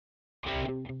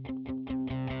Welcome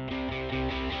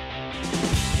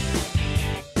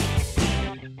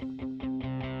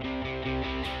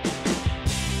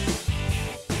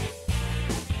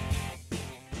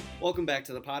back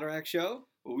to the Poterack Show,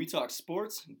 where we talk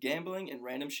sports, gambling, and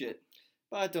random shit.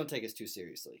 But don't take us too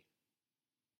seriously.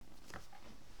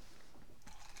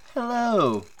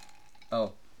 Hello.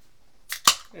 Oh.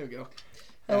 There we go.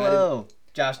 Hello.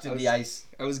 Josh did the ice.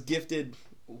 I was gifted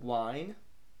wine.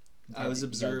 I was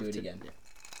observed. Do it again. Yeah.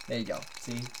 There you go.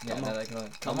 See? Yeah,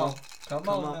 Come on. Come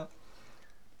on.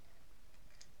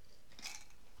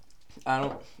 I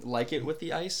don't like it with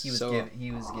the ice. He was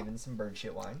given some bird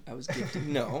shit wine. I was gifted.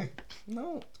 No.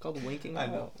 It's called Winking Owl. I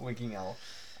know. Winking Owl.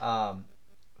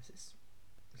 What's this?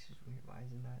 This is weird. Why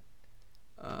isn't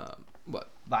that?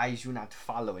 What? Why is you not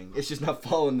following? It's just not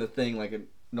following the thing like it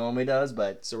normally does,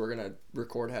 but... So we're going to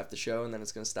record half the show and then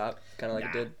it's going to stop? Kind of like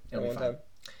it did it'll one be fine. time?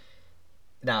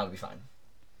 Nah, it'll be fine.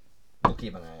 We'll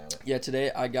keep an eye on it. Yeah, today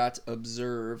I got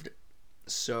observed.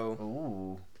 So...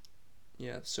 Ooh.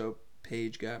 Yeah, so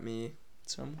Paige got me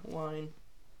some wine.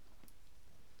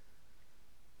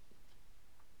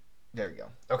 There we go.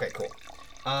 Okay, cool.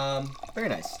 Very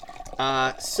nice.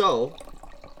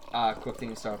 Quick thing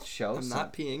to start off the show. I'm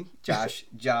not peeing. Josh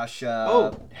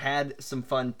had some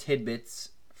fun tidbits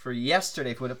for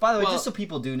yesterday. By the way, just so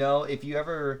people do know, if you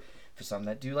ever, for some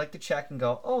that do like to check and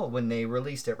go, oh, when they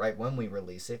released it, right, when we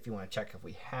release it, if you want to check if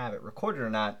we have it recorded or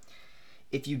not,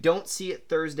 if you don't see it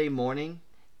Thursday morning,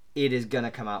 it is going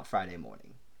to come out Friday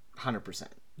morning. 100%.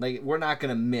 Like, we're not going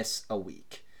to miss a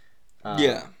week.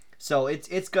 Yeah. So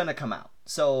it's going to come out.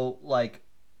 So, like,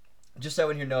 just so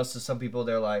everyone here knows, so some people,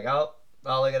 they're like, oh,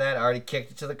 look at that. I already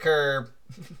kicked it to the curb.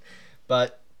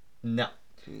 But, no.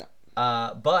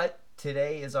 But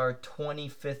today is our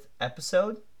 25th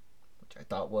episode, which I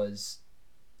thought was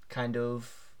kind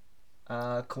of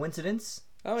coincidence.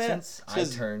 Oh, yeah. Since I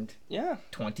turned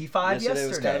 25 yesterday. It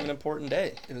was kind of yesterday. an important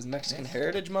day. It was Mexican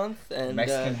Heritage Month and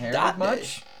Mexican Heritage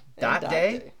Month. Dot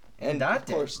day. And of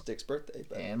course, Dick's birthday.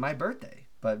 But... And my birthday.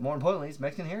 But more importantly, it's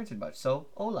Mexican Heritage Month. So,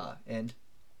 hola. And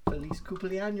feliz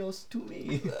cumpleaños to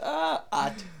me.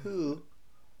 A tu.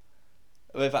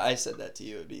 If I said that to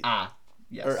you, it would be...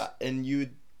 Yes. Or, and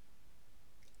you'd...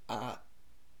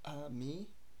 me?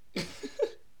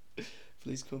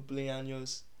 Feliz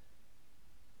cumpleaños...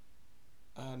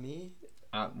 me?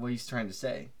 What are you trying to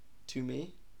say? To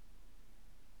me?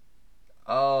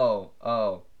 Oh.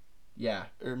 Yeah.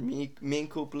 Or mi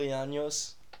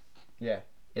cumpleaños? Yeah.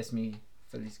 Es mi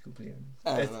feliz cumpleaños.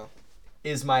 I don't know.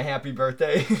 Is my happy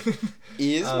birthday.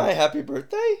 Is my happy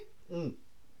birthday?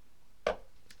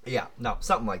 Yeah. No,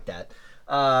 something like that.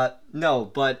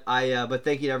 No, but but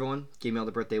thank you to everyone. Gave me all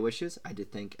the birthday wishes. I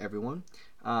did thank everyone.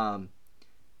 I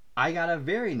got a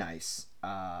very nice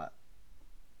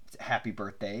happy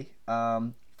birthday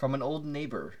from an old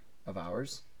neighbor of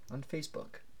ours on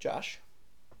Facebook. Josh?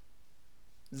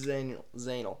 Zainal.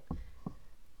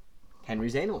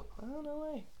 Henry Zainal. Oh, no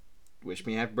way. Wish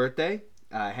me a happy birthday.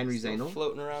 Henry Zainal.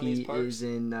 Floating around these parts.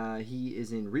 He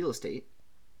is in real estate.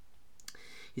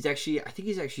 I think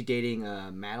he's actually dating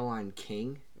Madeline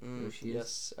King.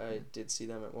 Yes, I did see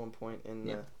them at one point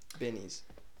in Benny's.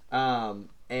 And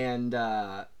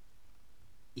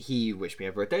he wished me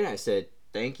a birthday, and I said,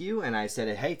 thank you. And I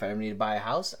said, hey, if I ever need to buy a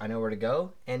house, I know where to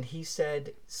go. And he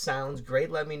said, sounds great,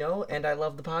 let me know, and I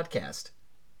love the podcast.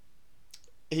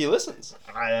 He listens.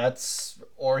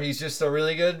 Or he's just a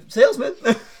really good salesman.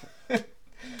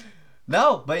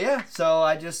 No, but yeah, so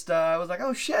I just I was like,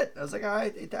 oh shit. I was like, all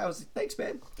right, thanks,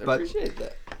 man. I appreciate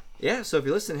that. Yeah, so if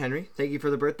you listen, Henry, thank you for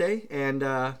the birthday, and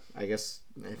I guess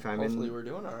if I'm hopefully we're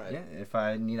doing all right. Yeah, if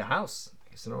I need a house,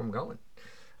 I guess I know where I'm going.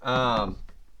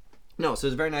 No, so it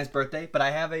was a very nice birthday, but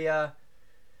I have I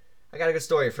got a good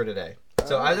story for today.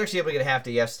 So I was actually able to get a half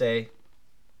day yesterday,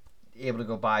 able to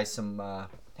go buy some,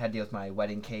 had to deal with my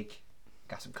wedding cake,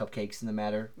 got some cupcakes in the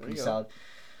matter, pretty solid.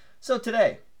 So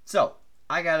today,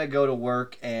 I got to go to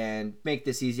work and make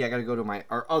this easy. I got to go to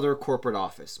our other corporate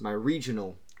office, my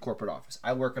regional corporate office.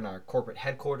 I work in our corporate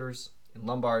headquarters in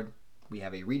Lombard. We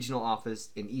have a regional office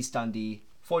in East Dundee,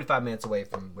 45 minutes away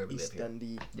from where we live here. East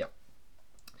Dundee. Yep.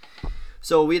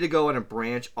 So we had to go on a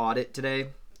branch audit today,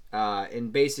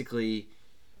 and basically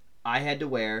I had to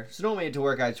wear, so normally I had to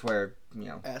work, I just wear,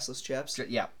 assless chaps.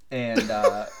 Yeah. And,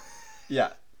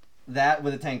 that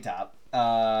with a tank top,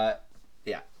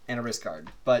 and a wrist guard.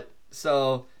 But,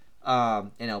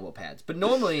 and elbow pads. But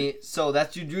normally, so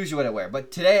that's usually what I wear.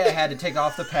 But today I had to take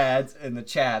off the pads and the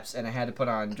chaps, and I had to put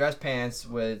on dress pants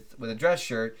with a dress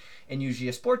shirt and usually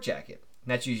a sport jacket.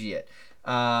 And that's usually it.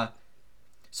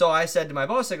 So I said to my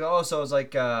boss, I go, so I was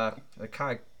like, kind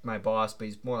of my boss, but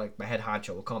he's more like my head honcho.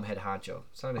 We'll call him head honcho.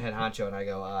 So I'm the head honcho, and I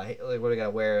go, hey, like, what do I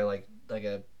gotta wear? Like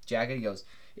a jacket? He goes,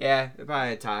 yeah,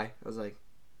 probably a tie. I was like,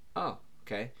 oh,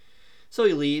 okay. So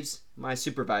he leaves, my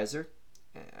supervisor,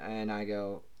 and I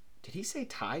go, did he say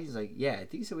tie? He's like, yeah, I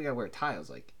think he said we gotta wear a tie. I was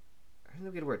like, I don't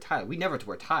think we gotta wear a tie. We never have to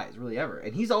wear ties, really, ever.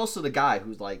 And he's also the guy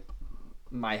who's like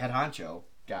my head honcho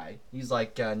guy. He's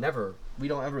like, we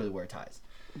don't ever really wear ties.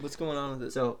 What's going on with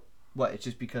it? So, what? It's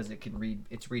just because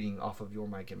it's reading off of your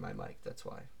mic and my mic. That's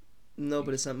why. No,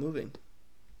 but it's not moving.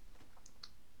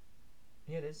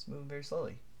 Yeah, it is moving very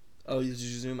slowly. Oh, did you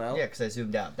zoom out? Yeah, because I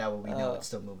zoomed out. That way we know it's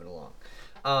still moving along.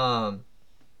 Well,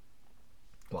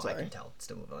 Sorry. I can tell it's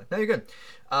still moving along. No, you're good.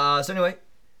 So anyway,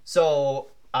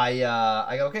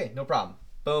 I go, okay, no problem.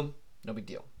 Boom, no big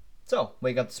deal. So,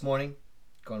 wake up this morning,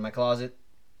 go in my closet,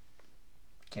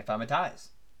 can't find my ties.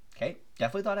 Okay,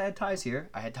 definitely thought I had ties here.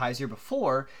 I had ties here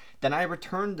before. Then I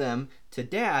returned them to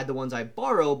Dad, the ones I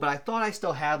borrowed, but I thought I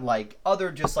still had like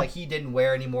other, just like he didn't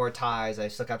wear any more ties. I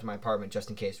stuck out to my apartment just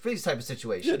in case for these type of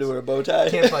situations. You had to wear a bow tie.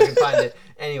 Can't fucking find it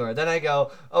anywhere. Then I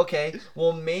go, okay,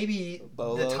 well maybe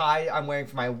Bolo. the tie I'm wearing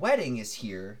for my wedding is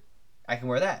here. I can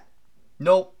wear that.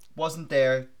 Nope, wasn't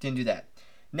there. Didn't do that.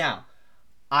 Now,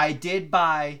 I did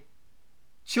buy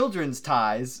children's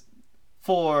ties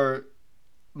for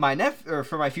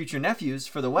for my future nephews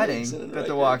for the wedding that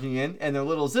they're walking in, and they're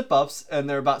little zip ups, and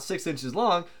they're about 6 inches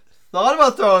long. Thought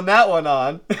about throwing that one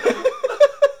on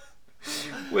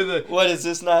with What is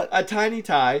this? Not a tiny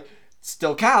tie.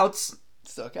 Still counts.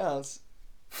 still counts.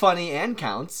 Funny and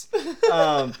counts.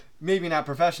 Maybe not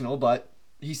professional, but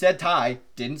he said tie,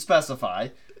 didn't specify.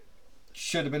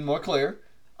 Should have been more clear.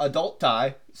 Adult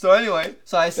tie. So anyway,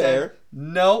 I said, Fair.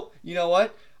 no, you know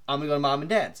what? I'm going to go to Mom and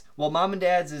Dad's. Well, Mom and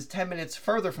Dad's is 10 minutes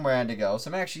further from where I had to go, so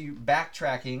I'm actually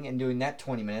backtracking and doing that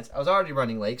 20 minutes. I was already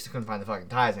running late because I couldn't find the fucking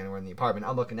ties anywhere in the apartment.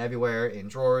 I'm looking everywhere, in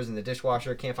drawers, in the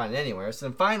dishwasher, can't find it anywhere. So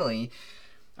then finally,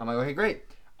 I'm like, okay, great.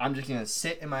 I'm just going to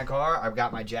sit in my car. I've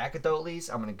got my jacket, though, at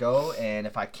least. I'm going to go, and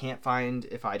if I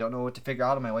don't know what to figure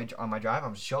out on my drive,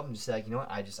 I'm just show up and just say, like, you know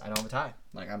what, I don't have a tie.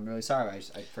 Like, I'm really sorry.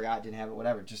 I forgot, didn't have it,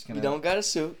 whatever. Just gonna. You don't got a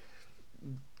suit.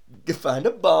 You find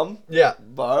a bum. Yeah.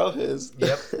 Borrow his.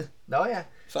 Yep. Oh, yeah.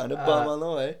 Find a bum on the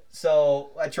way.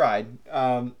 So I tried.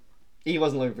 He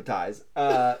wasn't looking for ties.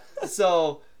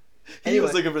 He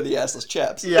was looking for the assless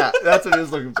chaps. Yeah, that's what he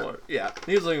was looking for. Yeah,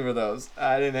 he was looking for those.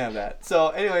 I didn't have that. So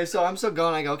anyway, I'm still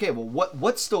going. I go, okay, well,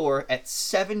 what store at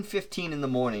 7:15 in the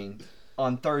morning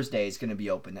on Thursday is going to be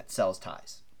open that sells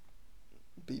ties?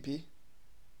 BP.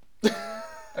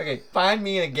 Okay, find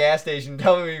me in a gas station.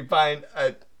 Tell me where you find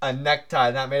a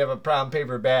necktie not made of a brown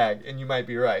paper bag, and you might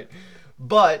be right.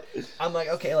 But I'm like,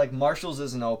 okay, like Marshall's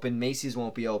isn't open, Macy's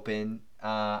won't be open.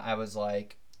 I was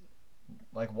like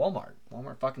Walmart.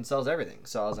 Walmart fucking sells everything.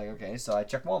 So I was like, okay, so I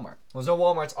checked Walmart. There's no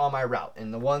Walmarts on my route,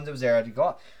 and the ones that was there I had to go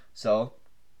off. So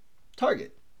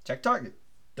Target. Check Target.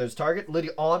 There's Target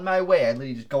literally on my way. I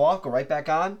literally just go off, go right back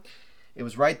on. It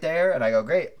was right there, and I go,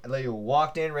 great. I literally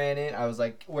walked in, ran in. I was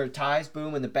like, where ties,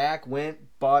 boom, in the back, went,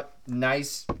 bought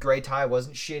nice gray tie,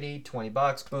 wasn't shitty,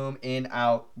 $20, boom, in,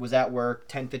 out, was at work,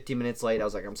 10, 15 minutes late. I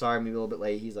was like, I'm sorry, maybe a little bit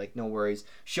late. He's like, no worries.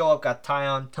 Show up, got the tie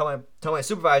on, tell my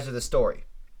supervisor the story.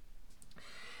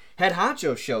 Head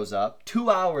honcho shows up 2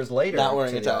 hours later Not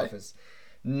wearing to a the tie. office.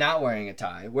 Not wearing a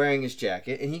tie, wearing his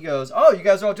jacket, and he goes, oh, you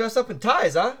guys are all dressed up in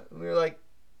ties, huh? And we were like,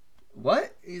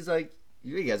 what? He's like,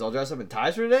 you guys all dressed up in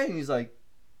ties for today? And he's like,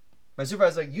 my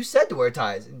supervisor's like, you said to wear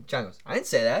ties. And John goes, I didn't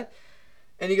say that.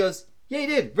 And he goes, yeah, you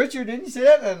did. Richard, didn't you say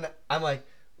that? And I'm like,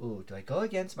 ooh, do I go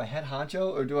against my head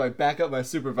honcho or do I back up my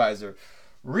supervisor?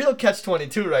 Real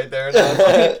catch-22 right there. And I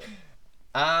was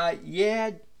like,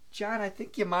 yeah, John, I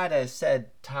think you might have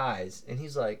said ties. And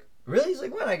he's like, really? He's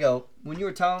like, when? I go, when you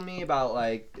were telling me about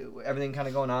like everything kind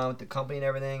of going on with the company and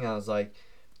everything, I was like,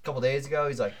 a couple days ago,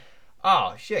 he's like,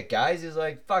 oh shit, guys. He's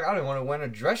like, fuck, I don't even want to wear a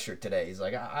dress shirt today. He's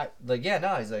like, yeah,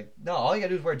 no. He's like, no, all you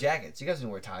gotta do is wear jackets. You guys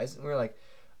don't wear ties. And we were like,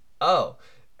 oh.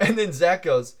 And then Zach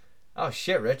goes, oh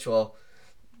shit, Rich, well,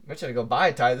 Rich had to go buy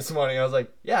a tie this morning. I was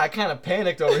like, yeah, I kind of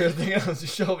panicked over here thinking I was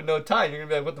just show up with no tie. And you're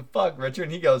gonna be like, what the fuck, Richard?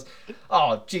 And he goes,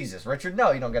 oh Jesus, Richard, no,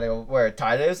 you don't gotta go wear a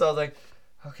tie today. So I was like,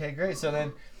 okay, great. So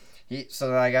now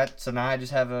I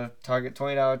just have a Target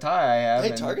 $20 tie I have.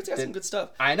 Hey, Target's got some good stuff.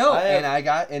 I know,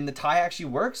 and the tie actually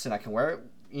works, and I can wear it.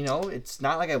 You know, it's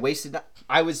not like I wasted.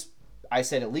 I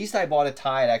said at least I bought a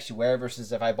tie I'd actually wear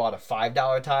versus if I bought a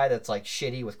 $5 tie that's like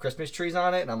shitty with Christmas trees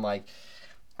on it, and I'm like,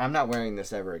 I'm not wearing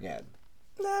this ever again.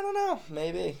 I don't know,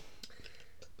 maybe.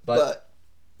 But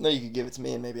no, you could give it to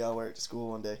me, and maybe I'll wear it to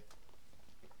school one day.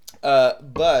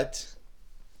 But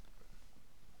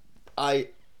I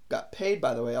got paid,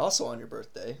 by the way, also on your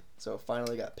birthday. So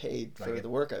finally got paid for the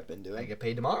work I've been doing. I get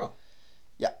paid tomorrow.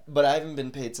 Yeah, but I haven't been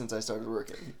paid since I started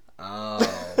working. Oh.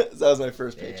 So that was my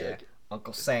first paycheck.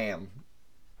 Uncle Sam.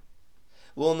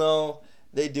 Well, no,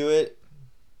 they do it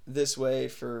this way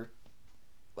for,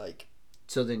 like...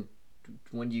 So then,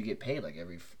 when do you get paid? Like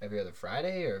every other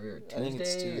Friday or every Tuesday? I think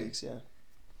it's 2 weeks, yeah.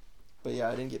 But yeah,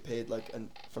 I didn't get paid like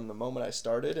from the moment I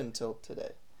started until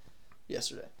today.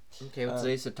 Yesterday. Okay, well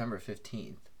today's September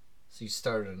 15th. So you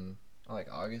started in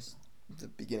August? The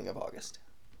beginning of August.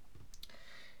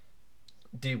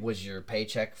 Was your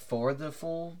paycheck for the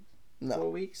full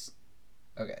 4 weeks?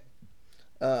 Okay.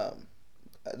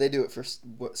 They do it for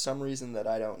some reason that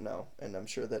I don't know, and I'm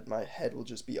sure that my head will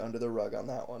just be under the rug on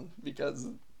that one because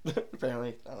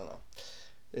apparently, I don't know.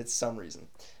 It's some reason.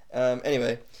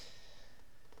 Anyway,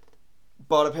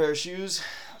 bought a pair of shoes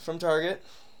from Target.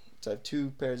 So I have 2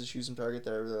 pairs of shoes from Target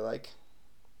that I really like.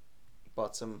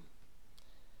 Bought some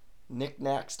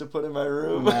knickknacks to put in my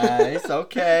room. Nice,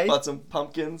 okay. Bought some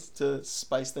pumpkins to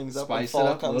spice things up when Spice fall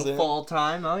it up, comes a little in. fall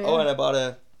time. Oh, yeah. Oh, and I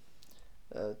bought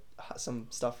some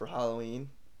stuff for Halloween.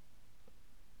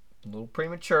 A little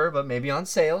premature, but maybe on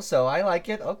sale, so I like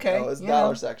it. Okay. Oh, it's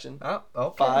dollar section. Oh,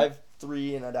 okay. 5,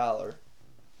 3, and $1.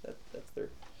 That's their...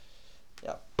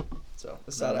 Yeah. So,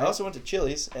 aside, I also went to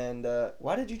Chili's, and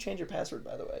why did you change your password,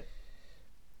 by the way?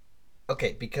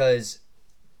 Okay, because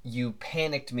you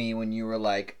panicked me when you were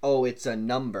like, oh, it's a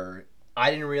number. I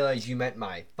didn't realize you meant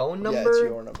my phone number. Yeah, it's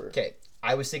your number. Okay,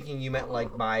 I was thinking you meant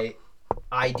like my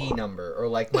ID number or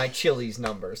like my Chili's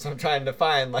number. So I'm trying to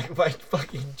find like my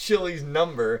fucking Chili's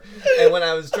number. And when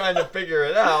I was trying to figure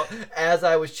it out, as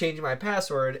I was changing my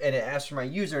password and it asked for my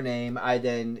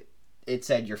username, it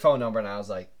said your phone number, and I was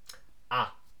like,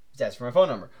 it's asked for my phone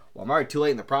number. Well, I'm already too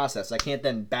late in the process. I can't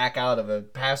then back out of a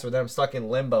password. Then I'm stuck in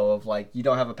limbo of like, you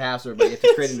don't have a password, but you have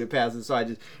to create a new password. So I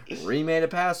just remade a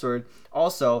password.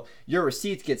 Also, your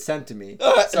receipts get sent to me.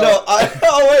 Wait,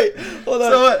 hold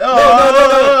on.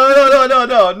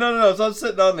 No. So I'm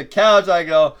sitting on the couch. I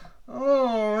go,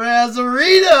 oh,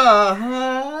 Razarita.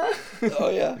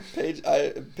 Oh yeah,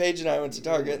 Paige and I went to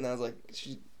Target, and I was like,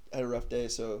 she had a rough day,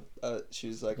 so she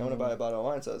was like, I'm gonna buy a bottle of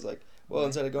wine. So I was like, well,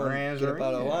 instead of going to get a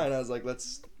bottle of wine, I was like,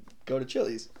 let's go to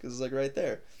Chili's because it's like right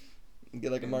there. And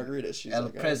get like a margarita. She's El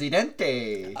like,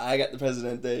 Presidente. I got the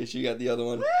Presidente. She got the other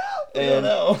one. Well,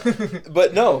 no.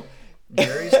 But no.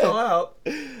 Jury's still out.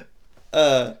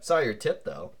 Saw your tip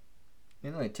though. You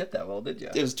didn't really tip that well, did you?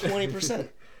 It was 20%.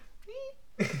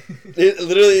 It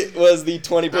literally was the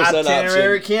 20%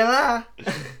 Itinerary option. Canada.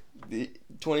 The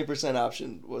 20%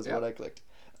 option was what I clicked.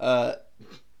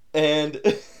 And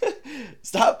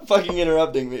stop fucking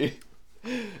interrupting me.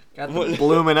 Got the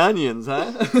blooming onions,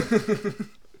 huh?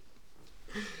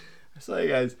 I saw you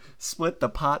guys split the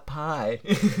pot pie.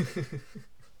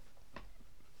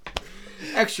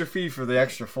 Extra fee for the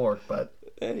extra fork, but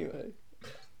anyway,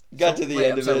 got to the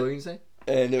end of it. What were you saying?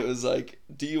 And it was like,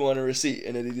 do you want a receipt?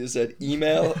 And it either said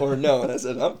email or no. And I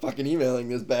said, I'm fucking emailing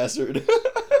this bastard.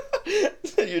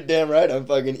 You're damn right I'm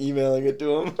fucking emailing it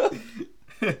to him.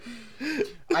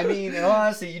 I mean, in all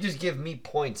honesty, you just give me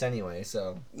points anyway,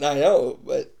 so. I know,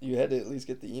 but you had to at least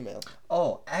get the email.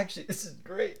 Oh, actually, this is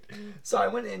great. So I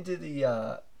went into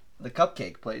the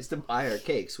cupcake place to buy her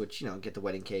cakes, which, get the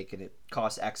wedding cake, and it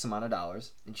costs X amount of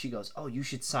dollars. And she goes, oh, you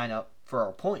should sign up for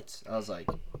our points. I was like,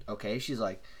 okay. She's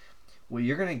like, well,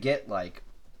 you're going to get like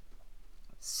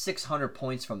 600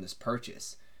 points from this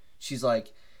purchase. She's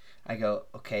like, I go,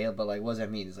 okay, but like, what does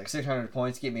that mean? It's like 600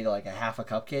 points get me to like a half a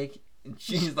cupcake? And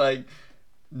she's like,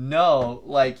 no,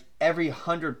 like every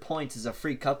 100 points is a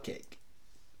free cupcake.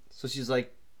 So she's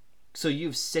like, so you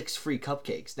have 6 free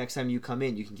cupcakes. Next time you come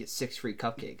in, you can get 6 free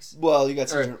cupcakes. Well, you got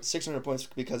 600 points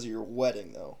because of your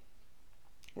wedding, though.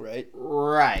 Right?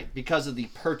 Right. Because of the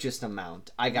purchased amount,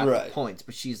 I got the points.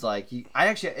 But she's like,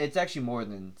 it's actually more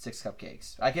than 6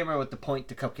 cupcakes. I can't remember what the point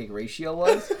to cupcake ratio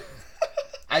was.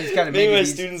 I just kind of maybe my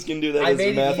students can do that. I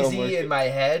made it easy in my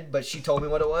head, but she told me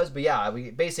what it was. But yeah,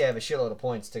 we basically have a shitload of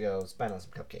points to go spend on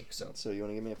some cupcakes. So you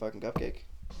want to give me a fucking cupcake?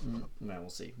 Well, we'll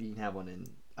see. You can have one in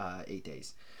 8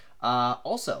 days.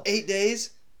 Also, 8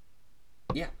 days?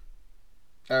 Yeah.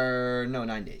 No,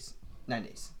 9 days. 9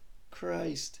 days.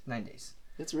 Christ. 9 days.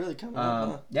 It's really coming up,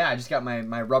 huh? Yeah, I just got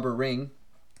my rubber ring.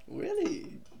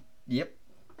 Really? Yep.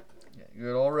 Yeah,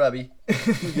 good old rubby.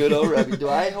 Good old rubby. Do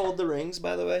I hold the rings,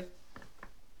 by the way?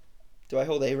 Do I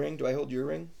hold a ring? Do I hold your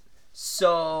ring?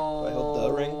 So... Do I hold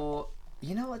the ring?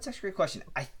 That's actually a great question.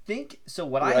 I think... So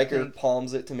what Riker I think...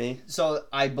 palms it to me. So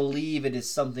I believe it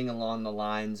is something along the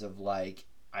lines of like...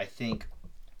 I think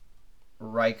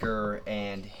Riker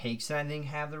and Hakes, I think,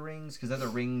 have the rings because they're the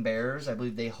ring bearers. I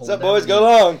believe they hold. What's up, them boys? Go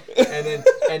long.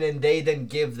 and then they then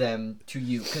give them to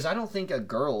you because I don't think a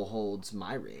girl holds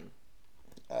my ring.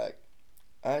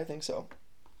 I think so.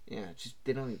 Yeah, just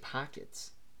they don't have any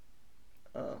pockets.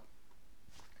 So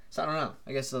I don't know.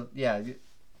 I guess yeah.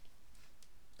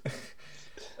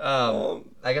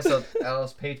 I guess I'll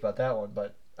ask Paige about that one,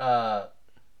 but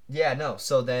yeah, no.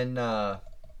 So then,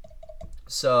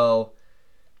 so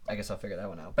I guess I'll figure that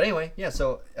one out. But anyway, yeah.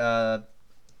 So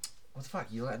what the fuck?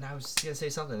 I was gonna say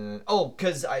something. Oh,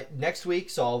 because next week,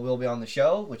 so we'll be on the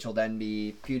show, which will then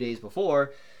be a few days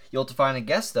before. You'll have to find a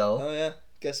guest though. Oh yeah,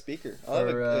 guest speaker.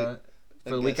 For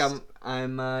the week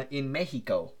I'm in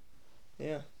Mexico.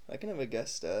 Yeah, I can have a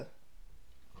guest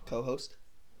co-host.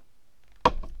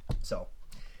 So,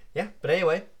 yeah. But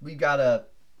anyway, we got a.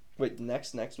 Wait,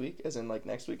 next week? As in like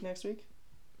next week? Next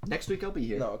week I'll be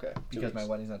here. No, okay. Because my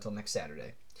wedding's not until next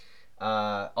Saturday.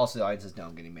 Also, the audience knows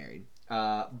I'm getting married.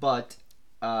 But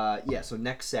yeah, so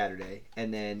next Saturday,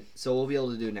 and then so we'll be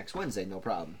able to do next Wednesday, no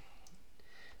problem.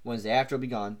 Wednesday after will be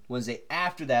gone. Wednesday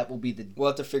after that will be We'll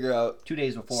have to figure out 2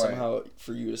 days before somehow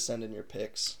for you to send in your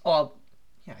picks. Oh,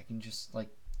 yeah, I can just like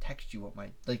text you what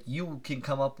you can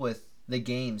come up with the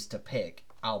games to pick.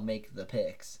 I'll make the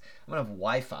picks. I'm gonna have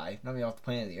Wi-Fi. I'm not gonna be off the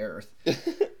planet of the Earth.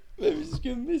 Baby's just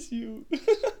gonna miss you.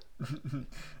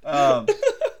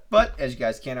 But as you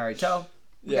guys can already tell,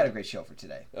 we got a great show for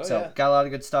today. Got a lot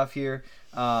of good stuff here.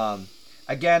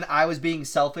 Again, I was being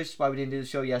selfish why we didn't do the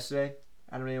show yesterday.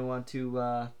 I don't even want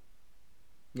to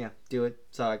do it.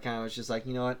 So I kind of was just like,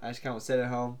 you know what? I just kind of sit at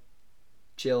home,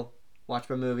 chill, watch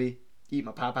my movie, eat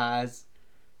my Popeyes,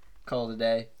 call it a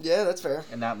day. Yeah, that's fair.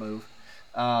 And not move.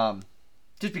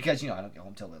 Just because, I don't get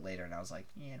home till a bit later, and I was like,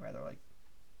 yeah, I'd rather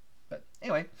But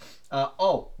anyway,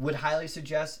 would highly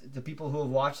suggest the people who have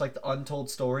watched like the Untold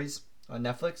Stories on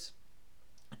Netflix.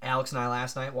 Alex and I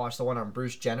last night watched the one on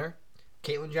Bruce Jenner,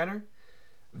 Caitlyn Jenner.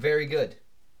 Very good.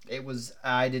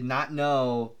 I did not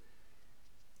know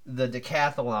the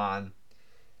decathlon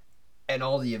and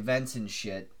all the events and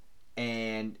shit,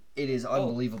 and it is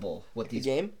unbelievable what these. The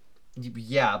game?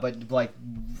 Yeah, but like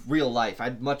real life.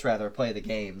 I'd much rather play the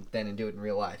game than do it in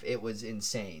real life. It was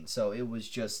insane. So it was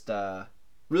just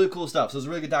really cool stuff. So it was a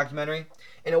really good documentary,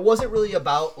 and it wasn't really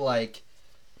about like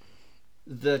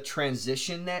the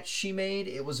transition that she made.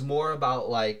 It was more about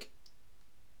like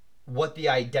what the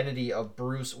identity of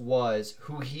Bruce was,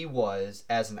 who he was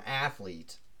as an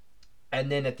athlete,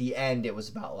 and then at the end it was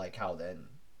about like how then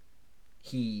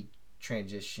he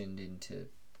transitioned into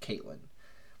Caitlyn.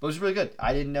 But it was really good.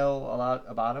 I didn't know a lot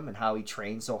about him and how he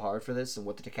trained so hard for this and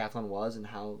what the decathlon was and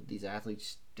how these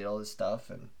athletes did all this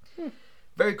stuff. And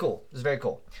very cool. It was very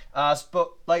cool.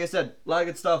 But like I said, a lot of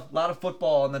good stuff. A lot of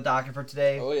football on the docket for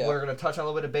today. Oh, yeah. We're going to touch on a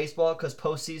little bit of baseball because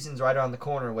postseason's right around the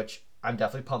corner, which I'm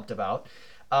definitely pumped about.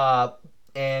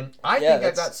 And I think I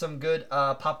got some good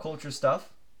pop culture stuff.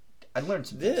 I learned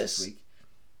some things this week.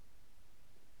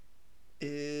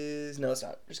 No, it's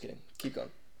not. Just kidding. Keep going.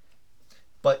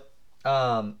 But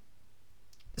yeah,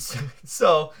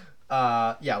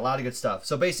 a lot of good stuff.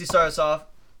 So basically, start us off.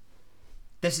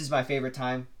 This is my favorite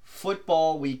time,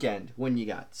 football weekend, when you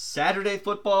got Saturday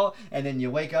football, and then you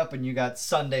wake up and you got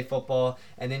Sunday football,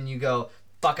 and then you go,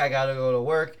 fuck, I gotta go to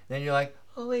work. And then you're like,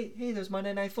 oh wait, hey, there's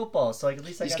Monday Night Football. So like at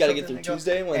least I just got gotta get through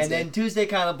Tuesday and Wednesday. And then Tuesday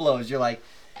kind of blows. You're like,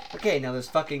 okay, now there's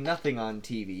fucking nothing on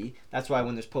TV. That's why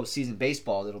when there's postseason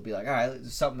baseball, it'll be like, all right,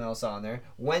 there's something else on there.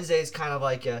 Wednesday's kind of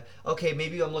like, okay,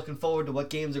 maybe I'm looking forward to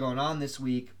what games are going on this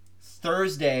week.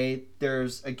 Thursday,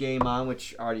 there's a game on,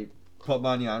 which I already put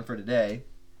money on for today.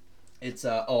 It's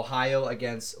Ohio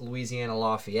against Louisiana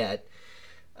Lafayette.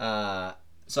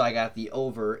 So I got the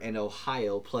over in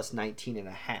Ohio plus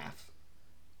 19.5.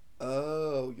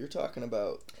 Oh, you're talking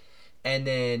about. And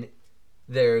then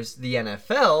there's the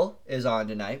NFL is on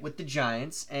tonight with the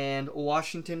Giants and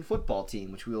Washington football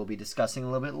team, which we will be discussing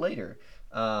a little bit later.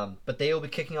 But they will be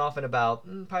kicking off in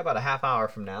probably about a half hour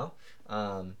from now.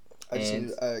 I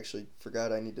actually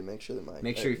forgot I need to make sure that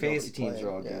make sure your fantasy teams are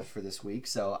all good for this week.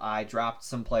 So I dropped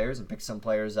some players and picked some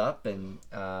players up, and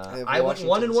I went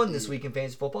 1-1 this week in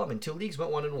fantasy football. I'm in 2 leagues,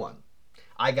 went 1-1.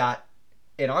 I got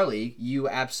in our league. You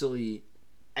absolutely.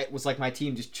 It was like my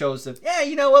team just chose to. Yeah,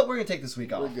 you know what? We're gonna take this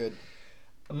week off. We're good.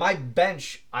 My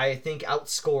bench, I think,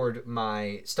 outscored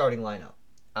my starting lineup.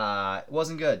 It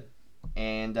wasn't good,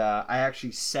 and I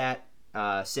actually sat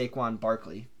Saquon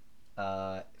Barkley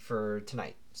for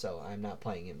tonight. So I'm not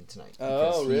playing him tonight.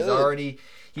 Oh, really?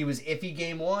 He was iffy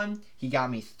game 1. He got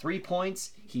me 3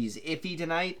 points. He's iffy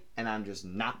tonight, and I'm just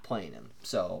not playing him.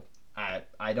 So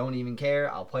I don't even care.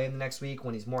 I'll play him the next week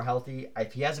when he's more healthy.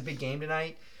 If he has a big game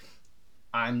tonight,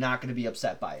 I'm not going to be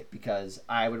upset by it because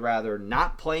I would rather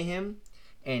not play him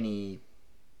and he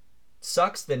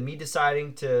sucks than me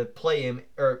deciding to play him,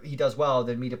 or he does well,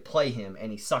 than me to play him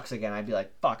and he sucks again. I'd be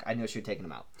like, fuck, I knew I should have taken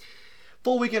him out.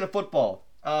 Full weekend of football.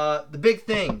 The big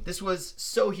thing, this was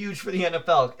so huge for the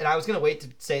NFL, and I was going to wait to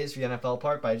say this for the NFL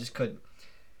part, but I just couldn't.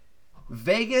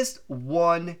 Vegas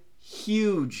won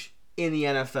huge in the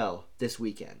NFL this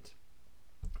weekend.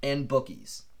 And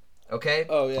bookies. Okay?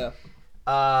 Oh, yeah.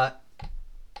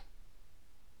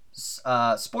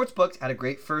 Sportsbooks had a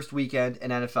great first weekend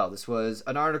in NFL. This was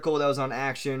an article that was on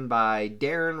Action by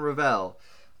Darren Ravel.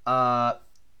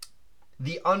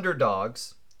 The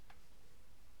underdogs,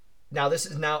 now this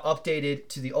is now updated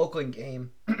to the Oakland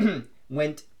game,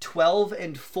 went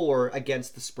 12-4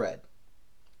 against the spread.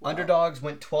 Wow. Underdogs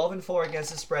went 12-4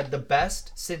 against the spread, the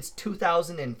best since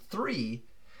 2003,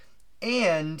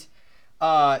 and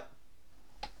 10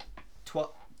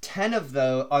 of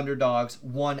the underdogs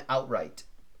won outright.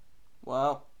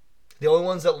 Wow. The only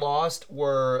ones that lost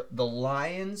were the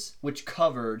Lions, which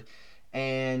covered,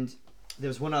 and there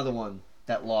was one other one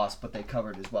that lost, but they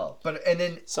covered as well. And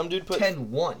then some dude put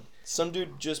 10-1. Some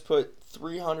dude just put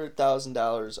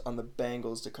 $300,000 on the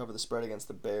Bengals to cover the spread against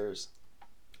the Bears.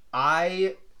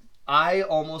 I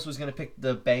almost was gonna pick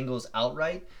the Bengals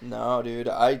outright. No, dude,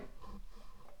 I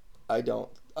don't.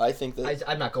 I think that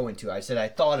I'm not going to. I said I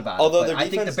thought about although it. Their I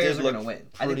think the Bears are going to win.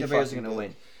 I think the Bears are going to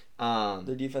win.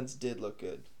 Their defense did look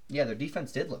good. Yeah, their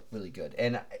defense did look really good,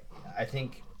 and I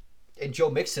think and Joe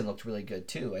Mixon looked really good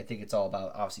too. I think it's all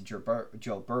about obviously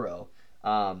Joe Burrow.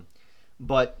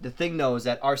 But the thing though is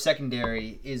that our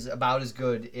secondary is about as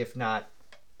good, if not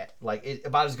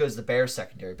about as good as the Bears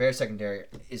secondary. Bears secondary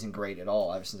isn't great at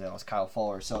all ever since they lost Kyle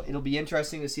Fuller. So it'll be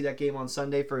interesting to see that game on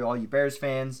Sunday for all you Bears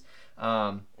fans.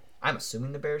 I'm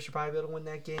assuming the Bears should probably be able to win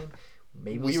that game.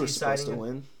 Maybe we were supposed to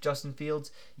win. Justin Fields.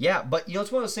 Yeah, but you know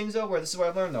it's one of those things though where this is what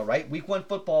I've learned though, right? Week 1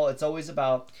 football, it's always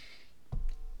about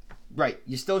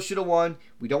you still should have won.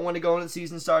 We don't want to go into the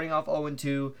season starting off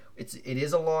 0-2. It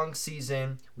is a long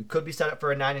season. We could be set up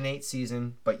for a 9-8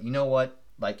 season, but you know what?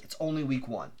 It's only week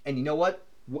 1. And you know what?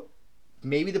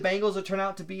 Maybe the Bengals will turn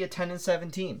out to be a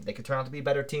 10-7 team. They could turn out to be a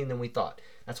better team than we thought.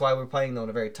 That's why we're playing though in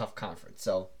a very tough conference.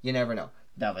 So you never know.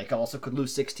 Now they also could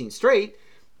lose 16 straight,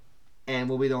 and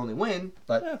we'll be the only win.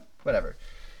 But whatever.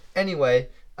 Anyway,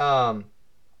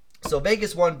 so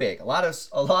Vegas won big. A lot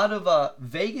of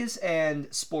Vegas and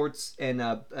sports and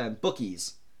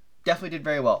bookies definitely did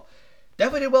very well.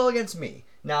 Definitely did well against me.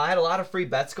 Now I had a lot of free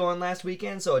bets going last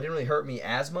weekend, so it didn't really hurt me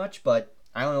as much. But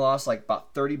I only lost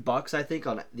about $30, I think,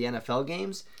 on the NFL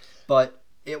games. But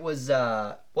it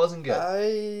wasn't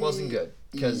good. Wasn't good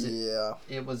because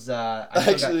it was.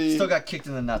 I still got kicked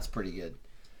in the nuts pretty good.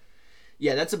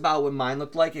 Yeah, that's about what mine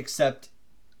looked like, except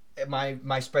my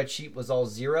spreadsheet was all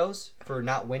zeros for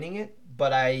not winning it,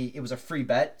 but it was a free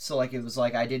bet, so it was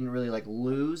I didn't really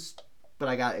lose, but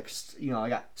I got I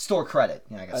got store credit.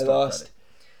 Yeah, I lost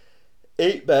credit.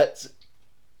 8 bets.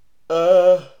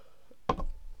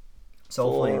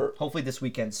 So hopefully this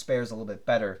weekend spares a little bit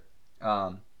better.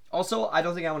 Also, I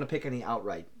don't think I want to pick any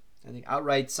outright. I think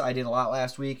outrights I did a lot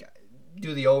last week.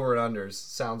 Do the over and unders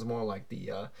sounds more like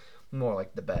the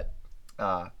bet.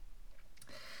 But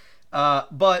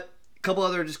a couple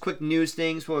other just quick news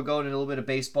things before we go into a little bit of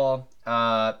baseball.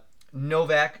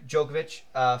 Novak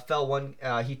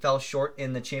Djokovic he fell short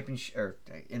in the championship or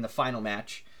in the final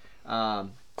match.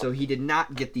 So he did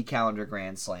not get the calendar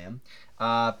Grand Slam.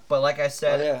 But like I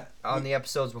said on the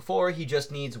episodes before, he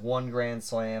just needs one Grand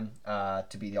Slam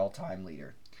to be the all-time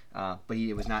leader. But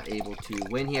he was not able to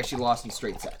win. He actually lost in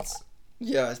straight sets.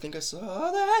 Yeah, I think I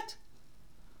saw that.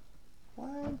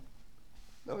 Why?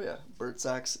 Oh yeah, bird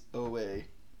socks away.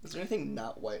 Is there anything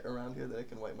not white around here that I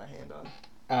can wipe my hand on?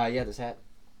 Yeah, this hat.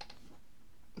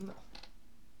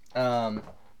 No.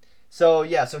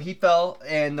 So he fell,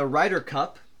 and the Ryder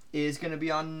Cup is going to be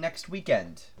on next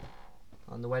weekend,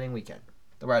 on the wedding weekend.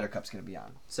 The Ryder Cup's going to be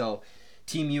on. So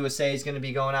Team USA is going to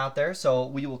be going out there. So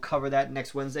we will cover that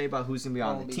next Wednesday about who's going to be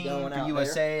on the team for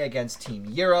USA against Team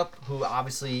Europe, who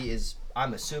obviously is,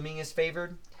 I'm assuming, is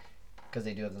favored because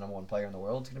they do have the number 1 player in the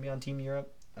world is going to be on Team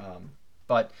Europe.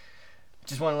 But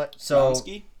just want to let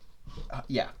Ronski?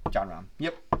 John Rahm.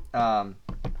 Yep.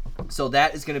 So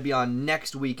that is going to be on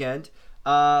next weekend.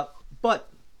 But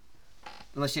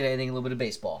unless you had anything, a little bit of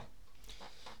baseball.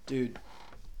 Dude,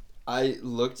 I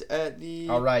looked at the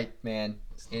all right, man.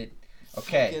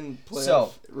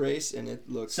 Playoff race, and it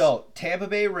looks so. Tampa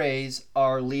Bay Rays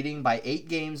are leading by 8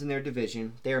 games in their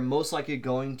division. They are most likely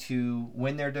going to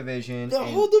win their division. The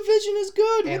whole division is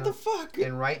good. What the fuck?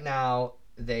 And right now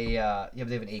they have an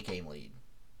 8-game lead.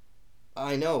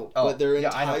 I know, but their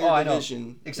entire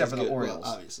division, except for the Orioles,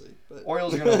 well, obviously. But.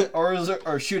 Orioles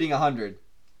are shooting 100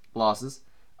 losses.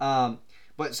 But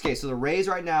okay, so the Rays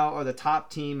right now are the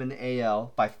top team in the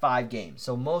AL by 5 games.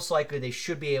 So most likely they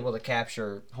should be able to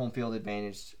capture home field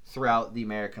advantage throughout the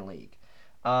American League.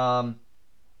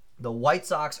 The White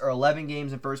Sox are 11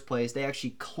 games in first place. They actually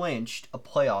clinched a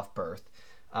playoff berth.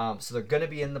 So they're going to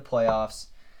be in the playoffs.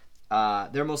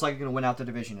 They're most likely going to win out the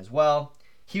division as well.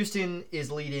 Houston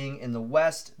is leading in the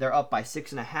West. They're up by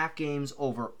 6.5 games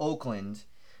over Oakland,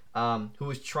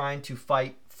 who is trying to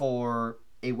fight for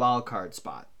a wild card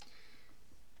spot.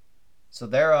 So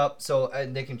they're up.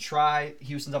 And they can try.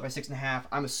 Houston's up by 6.5.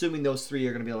 I'm assuming those 3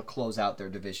 are going to be able to close out their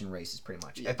division races pretty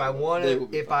much. Yeah,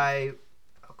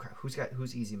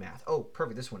 Who's easy math? Oh,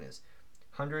 perfect. This one is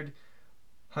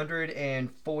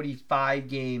 145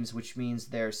 games, which means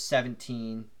there's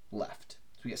 17 left.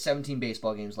 So we got 17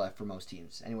 baseball games left for most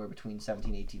teams, anywhere between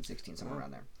 17, 18, 16, somewhere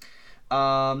around there.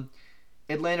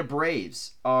 Atlanta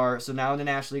Braves are, so now in the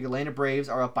National League, Atlanta Braves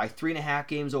are up by 3.5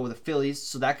 games over the Phillies,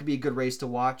 so that could be a good race to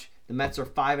watch. The Mets are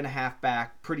 5.5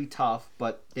 back, pretty tough,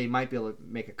 but they might be able to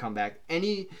make a comeback. That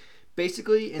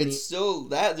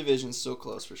division's still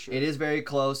close for sure. It is very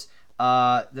close.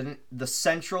 The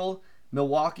Central,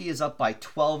 Milwaukee is up by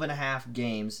 12.5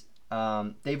 games.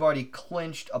 They've already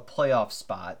clinched a playoff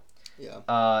spot.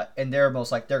 Yeah. And they're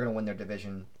most like they're going to win their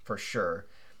division for sure.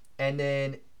 And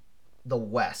then the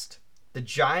West, the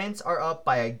Giants are up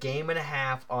by 1.5 games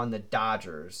on the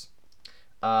Dodgers.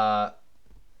 The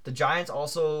Giants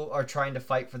also are trying to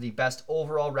fight for the best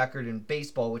overall record in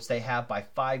baseball, which they have by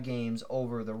 5 games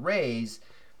over the Rays.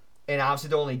 And obviously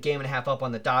they're only 1.5 games up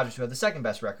on the Dodgers, who have the second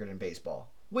best record in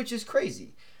baseball, which is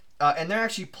crazy. And they're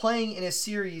actually playing in a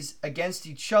series against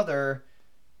each other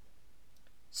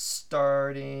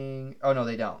starting... Oh, no,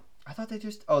 they don't. I thought they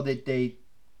just... Oh, they...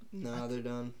 No, they're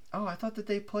done. Oh, I thought that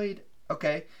they played...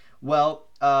 Okay. Well,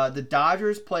 the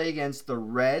Dodgers play against the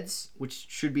Reds, which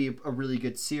should be a really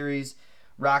good series.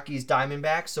 Rockies,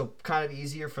 Diamondbacks, so kind of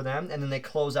easier for them. And then they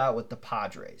close out with the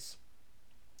Padres.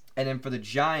 And then for the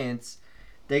Giants,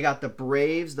 they got the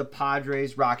Braves, the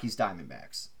Padres, Rockies,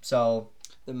 Diamondbacks. So...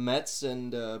 The Mets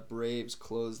and Braves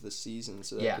close the season,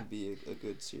 so that could be a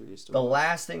good series to watch. The watch.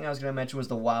 last thing I was going to mention was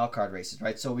the wild card races,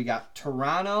 right? So we got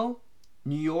Toronto,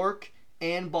 New York,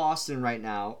 and Boston right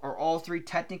now are all 3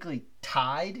 technically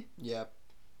tied. Yep.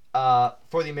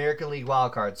 For the American League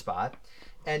wild card spot.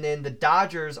 And then the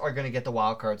Dodgers are going to get the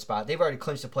wild card spot. They've already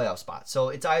clinched the playoff spot. So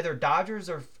it's either Dodgers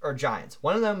or Giants.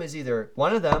 One of them is going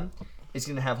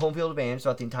to have home field advantage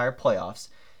throughout the entire playoffs.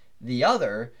 The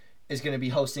other is going to be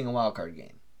hosting a wild card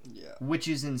game. Yeah. Which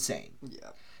is insane. Yeah.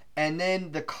 And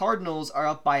then the Cardinals are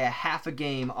up by 0.5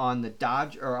 game on the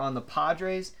on the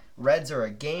Padres. Reds are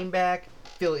 1 game back.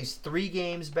 Phillies 3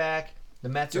 games back. The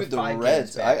Mets are 5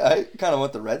 games back. I kind of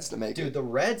want the Reds to make it. Dude, the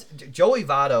Reds... Joey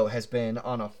Votto has been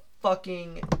on a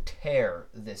fucking tear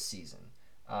this season.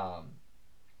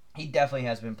 He definitely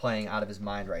has been playing out of his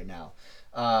mind right now.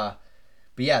 But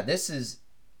yeah, it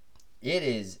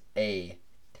is a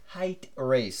tight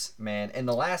race, man. And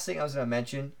the last thing I was going to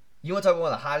mention, you want to talk about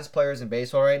one of the hottest players in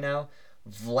baseball right now?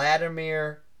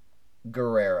 Vladimir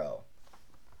Guerrero.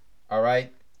 All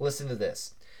right? Listen to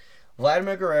this.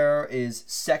 Vladimir Guerrero is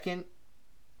second.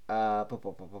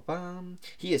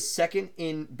 He is second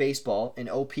in baseball in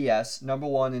OPS, number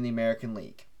 1 in the American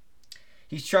League.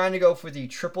 He's trying to go for the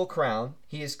Triple Crown.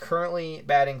 He is currently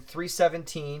batting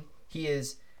 .317. He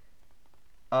is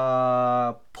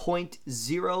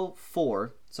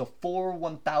 .04, so 4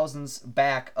 1,000ths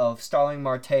back of Starling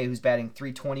Marte, who's batting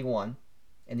 .321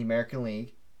 in the American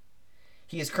League.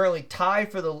 He is currently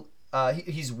tied for the...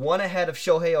 he's 1 ahead of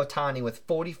Shohei Ohtani with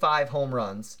 45 home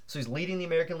runs. So he's leading the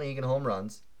American League in home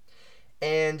runs.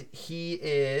 And he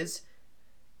is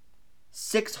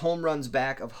 6 home runs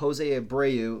back of Jose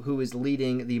Abreu, who is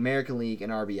leading the American League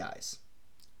in RBIs.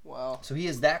 Wow. So he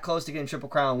is that close to getting Triple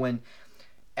Crown when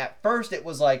at first it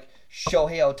was like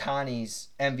Shohei Ohtani's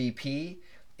MVP.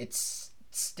 It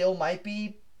still might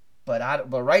be, but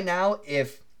right now,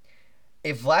 if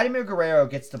Vladimir Guerrero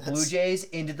gets the Blue Jays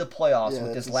into the playoffs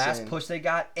with this last push they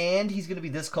got, and he's going to be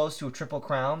this close to a Triple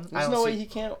Crown, there's no way he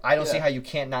can't. I don't see how you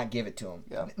can't not give it to him.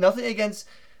 Yeah. Nothing against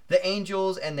the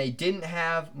Angels, and they didn't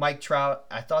have Mike Trout.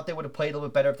 I thought they would have played a little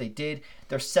bit better if they did.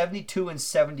 They're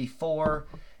 72-74,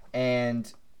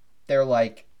 and they're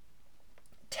like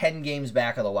 10 games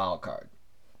back of the wild card.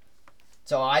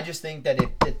 So I just think that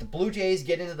if the Blue Jays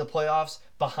get into the playoffs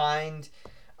behind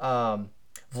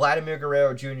Vladimir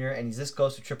Guerrero Jr. and he's this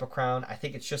close to Triple Crown, I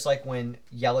think it's just like when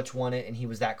Yelich won it and he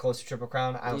was that close to Triple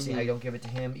Crown. I don't see how you don't give it to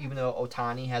him, even though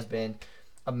Ohtani has been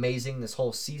amazing this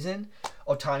whole season,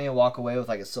 Ohtani will walk away with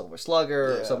like a silver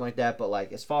slugger or something like that. But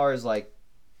like as far as like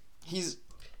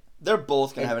they're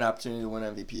both gonna have an opportunity to win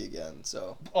MVP again.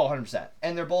 So 100%,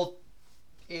 and they're both.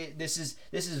 This is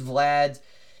Vlad.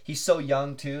 He's so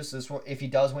young too. So if he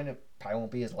does win, it probably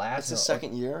won't be his last. It's his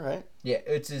second year, right? Yeah,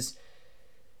 it's his.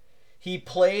 He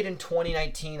played in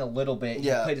 2019 a little bit.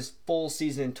 Yeah. He played his full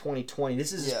season in 2020.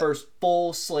 This is his first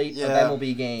full slate of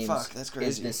MLB games. Fuck, that's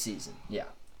crazy. This season. Yeah.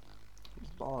 He's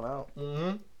balling out.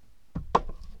 Mm-hmm.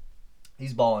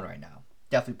 He's balling right now.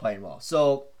 Definitely playing well.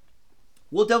 So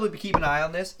we'll definitely be keeping an eye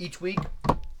on this each week.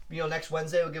 Next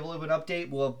Wednesday we'll give a little bit of an update.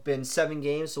 We'll have been 7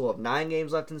 games, so we'll have 9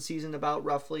 games left in the season, about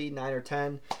roughly 9 or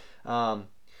 10.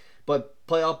 But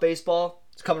playoff baseball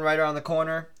is coming right around the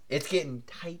corner. It's getting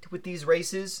tight with these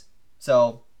races.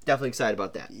 So, definitely excited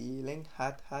about that. Feeling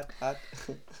hot.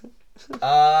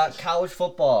 College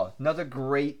football. Another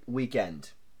great weekend.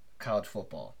 College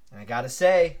football. And I gotta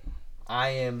say, I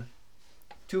am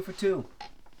 2 for 2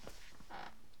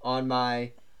 on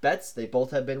my bets. They both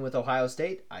have been with Ohio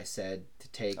State. I said to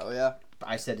take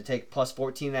plus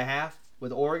 14.5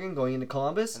 with Oregon going into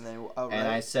Columbus. And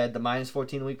I said the minus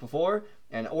 14 the week before.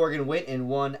 And Oregon went and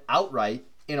won outright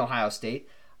in Ohio State.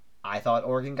 I thought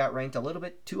Oregon got ranked a little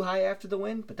bit too high after the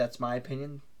win, but that's my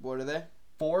opinion. What are they?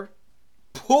 4.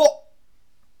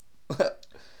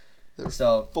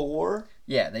 So 4?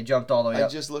 Yeah, they jumped all the way up.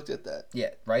 I just looked at that.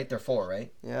 Yeah, right? They're 4,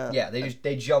 right? Yeah. Yeah,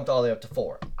 they jumped all the way up to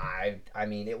 4. I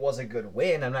mean, it was a good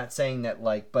win. I'm not saying that,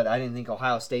 but I didn't think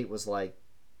Ohio State was,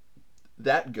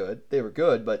 that good. They were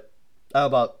good, but how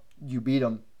about you beat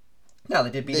them? No, they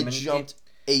did beat them. They jumped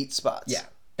 8 spots. Yeah,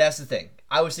 that's the thing.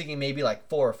 I was thinking maybe 4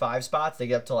 or 5 spots. They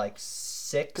get up to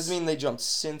 6. Because, they jumped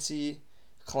Cincy,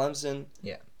 Clemson.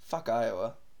 Yeah. Fuck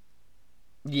Iowa.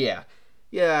 Yeah.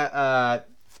 Yeah,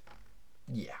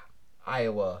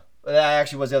 Iowa. That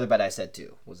actually was the other bet I said,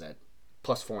 too, was that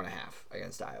plus 4.5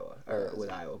 against Iowa, or with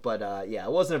Iowa. But,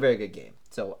 it wasn't a very good game.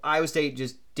 So, Iowa State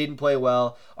just didn't play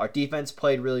well. Our defense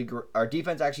our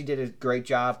defense actually did a great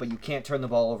job, but you can't turn the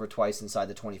ball over twice inside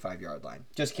the 25-yard line.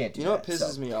 Just can't do that. You know what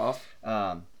pisses me off?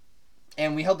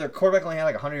 And we held their quarterback only had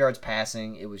 100 yards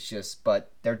passing. It was just,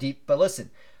 but they're deep. But listen,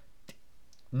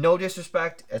 no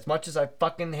disrespect. As much as I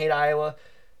fucking hate Iowa,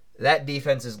 that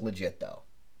defense is legit though.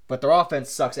 But their offense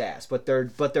sucks ass. But their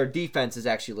defense is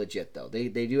actually legit though. They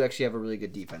do actually have a really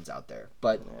good defense out there.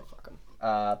 But fuck them.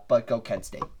 But go Kent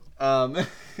State.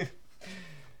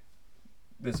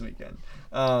 This weekend.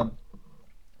 But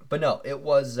no, it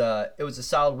was a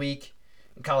solid week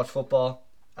in college football.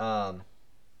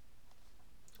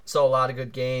 Saw a lot of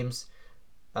good games.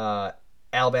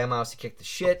 Alabama obviously kicked the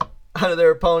shit out of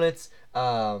their opponents.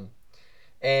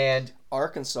 And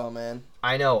Arkansas, man.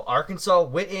 I know. Arkansas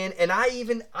went in, and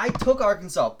I took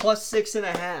Arkansas plus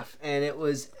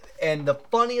 6.5. And the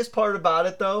funniest part about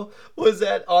it, though, was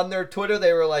that on their Twitter,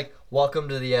 they were like, welcome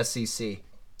to the SEC.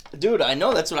 Dude, I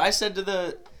know. That's what I said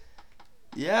to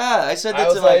I said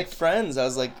that to my friends. I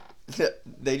was like,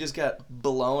 they just got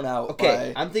blown out.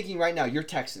 Okay, I'm thinking right now, you're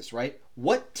Texas, right?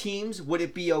 What teams would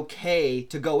it be okay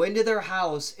to go into their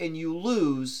house and you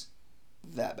lose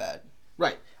that bad?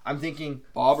 Right. I'm thinking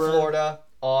Auburn. Florida,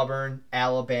 Auburn,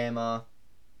 Alabama,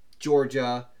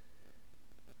 Georgia.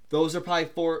 Those are probably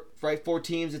four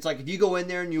teams. It's like if you go in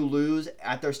there and you lose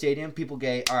at their stadium, people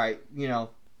go, all right,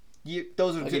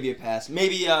 those are. I'll give you a pass.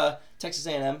 Maybe Texas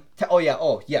A&M.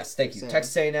 Oh yes, thank you.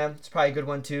 Texas A&M. It's probably a good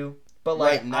one too. But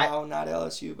right now, not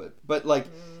LSU, but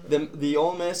the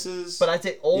Ole Misses. But I'd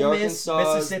say Ole Miss,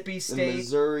 Mississippi State,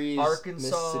 Missouri,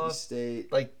 Arkansas, Mississippi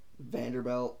State,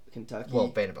 Vanderbilt, Kentucky. Well,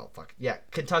 Vanderbilt,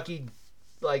 Kentucky,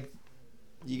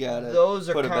 you gotta. Those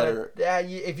are kind of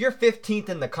if you're 15th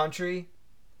in the country,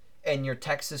 and you're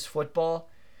Texas football.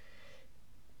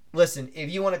 Listen, if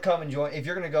you want to come and join, if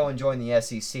you're going to go and join the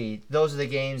SEC, those are the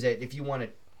games that if you want to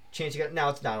chance you got. Now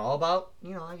it's not all about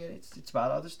I get it. It's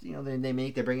about others.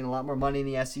 They're bringing a lot more money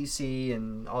in the SEC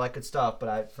and all that good stuff.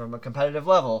 But from a competitive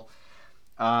level,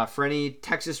 for any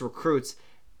Texas recruits,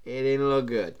 it ain't look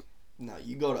good. No,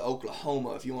 you go to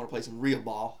Oklahoma if you want to play some real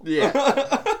ball.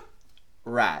 Yeah.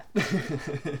 Right.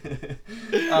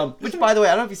 Which, by the way,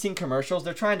 I don't know if you've seen commercials.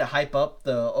 They're trying to hype up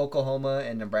the Oklahoma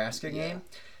and Nebraska game.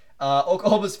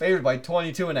 Oklahoma's favored by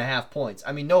 22.5 points.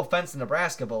 I mean, no offense to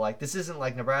Nebraska, but this isn't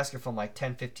like Nebraska from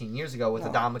 10, 15 years ago with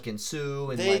Ndamukong Suh.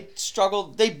 And they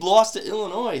struggled. They lost to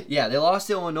Illinois. Yeah, they lost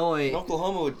to Illinois. And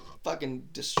Oklahoma would fucking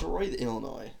destroy the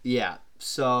Illinois. Yeah.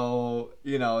 So,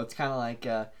 it's kind of like...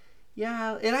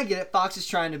 yeah, and I get it. Fox is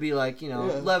trying to be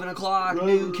 11 o'clock,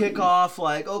 noon kickoff,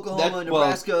 Oklahoma,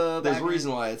 Nebraska. There's a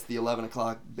reason why it's the 11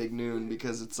 o'clock big noon,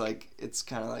 because it's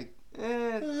kind of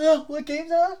What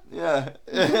game's on? Yeah.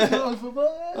 College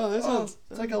football? Oh, this one's...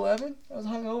 It's like 11? I was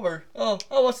hungover. Oh,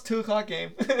 it's a 2 o'clock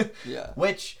game. Yeah.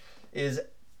 Which is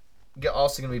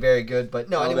also going to be very good. But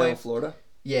no, Alabama, anyway. Florida?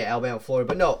 Yeah, Alabama, Florida.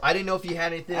 But no, I didn't know if you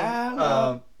had anything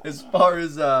as far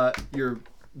as your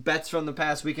bets from the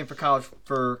past weekend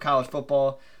for college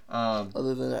football.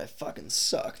 Other than I fucking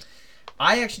sucked.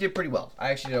 I actually did pretty well.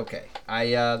 I actually did okay.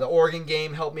 The Oregon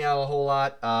game helped me out a whole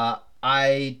lot.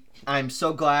 I'm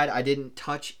so glad I didn't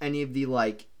touch any of the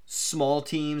like small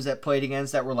teams that played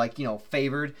against that were like,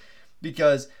 favored,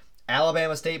 because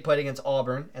Alabama State played against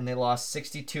Auburn and they lost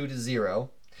 62-0.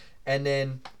 And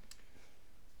then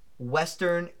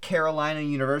Western Carolina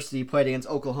University played against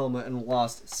Oklahoma and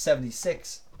lost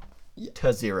 76-0. It's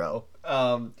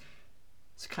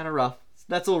kind of rough.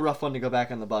 That's a little rough one to go back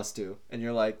on the bus to, and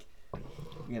you're like,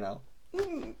 yeah,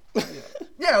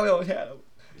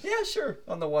 sure,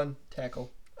 on the one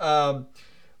tackle.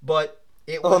 But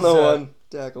it was on the one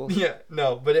tackle. Yeah,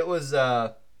 no, but it was.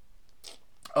 And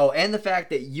the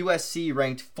fact that USC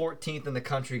ranked 14th in the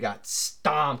country got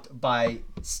stomped by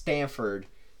Stanford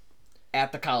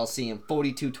at the Coliseum,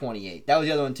 42-28. That was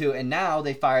the other one too. And now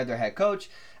they fired their head coach,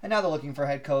 and now they're looking for a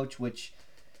head coach, which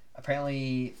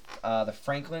apparently the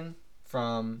Franklin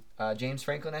from James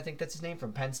Franklin, I think that's his name,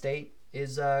 from Penn State,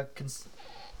 is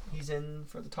he's in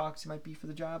for the talks. He might be for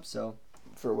the job. So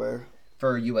for where?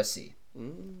 For USC.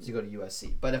 To go to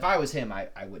USC. But if I was him, I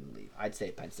wouldn't leave. I'd stay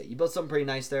at Penn State. You built something pretty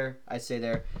nice there. I'd stay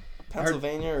there.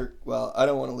 Pennsylvania, I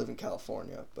don't want to live in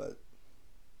California, but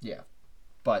yeah.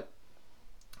 But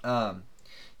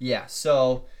yeah,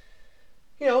 so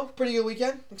pretty good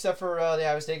weekend, except for the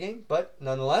Iowa State game. But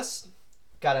nonetheless,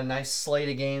 got a nice slate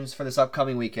of games for this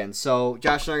upcoming weekend. So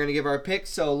Josh and I are going to give our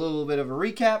picks. So a little bit of a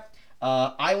recap.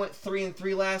 I went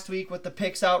 3-3 last week with the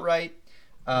picks outright.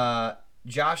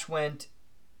 Josh went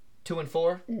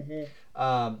 2-4.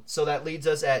 Mm-hmm. So that leads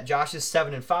us at Josh's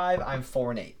 7-5. I'm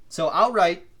 4-8. So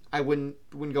outright, I wouldn't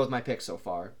go with my picks so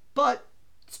far. But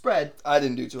spread, I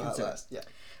didn't do too hot last. Yeah.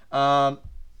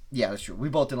 Yeah, that's true. We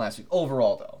both did last week.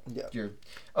 Overall, though. Yeah.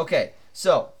 Okay.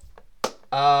 So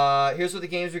here's what the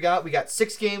games we got. We got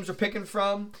 6 games we're picking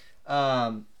from.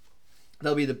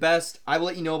 They'll be the best. I will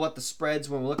let you know about the spreads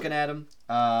when we're looking at them.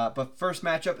 But first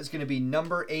matchup is going to be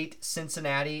number 8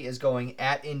 Cincinnati is going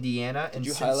at Indiana. Did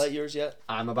you highlight yours yet?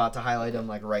 I'm about to highlight them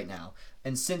like right now.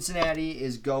 And Cincinnati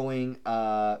is going.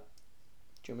 Do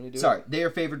you want me to do it? Sorry, they are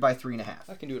favored by 3.5.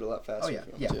 I can do it a lot faster. Oh yeah,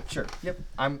 yeah, sure. Yep.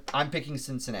 I'm picking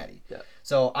Cincinnati. Yeah.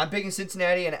 So I'm picking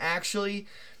Cincinnati, and actually,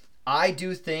 I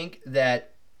do think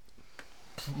that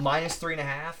minus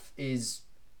 3.5 is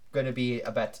going to be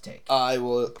a bet to take. I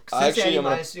will. Actually, I'm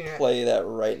going to play that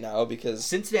right now because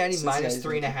Cincinnati minus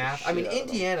 3.5. I mean,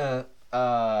 Indiana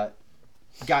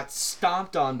got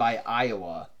stomped on by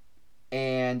Iowa,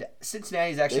 and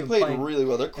Cincinnati's actually played really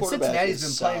well. Their quarterback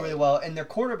Cincinnati's been playing really well, and their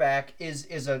quarterback is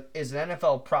an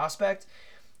NFL prospect.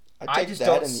 I just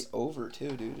that in the over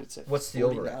too, dude. It's at what's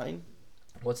 49. The over?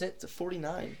 What's it? It's a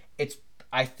 49.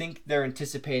 I think they're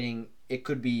anticipating it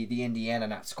could be the Indiana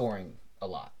not scoring a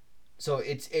lot. So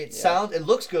it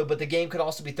looks good, but the game could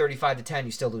also be 35-10.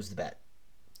 You still lose the bet.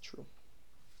 True.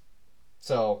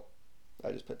 So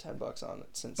I just put $10 on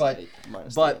it. Cincinnati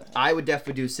minus 3.5. But I would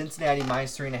definitely do Cincinnati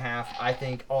minus 3.5. I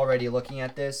think already looking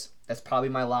at this, that's probably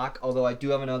my lock. Although I do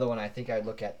have another one I think I'd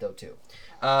look at though too.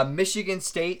 Michigan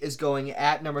State is going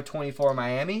at number 24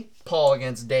 Miami. Paul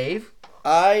against Dave.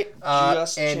 I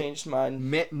just changed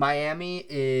mine. Miami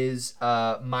is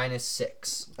minus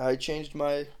 6. I changed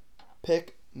my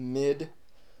pick mid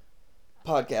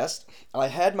podcast. I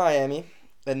had Miami,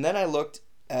 and then I looked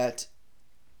at.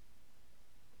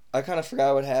 I kind of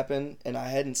forgot what happened, and I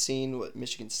hadn't seen what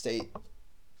Michigan State.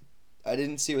 I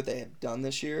didn't see what they had done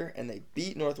this year, and they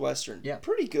beat Northwestern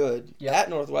pretty good at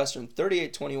Northwestern,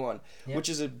 38-21, which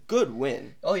is a good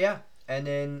win. Oh yeah, and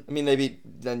then they beat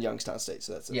Youngstown State,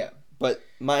 so that's it. Yeah. But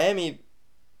Miami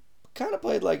kind of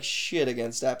played like shit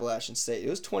against Appalachian State. It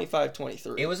was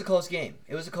 25-23. It was a close game.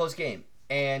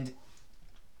 And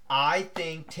I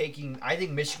think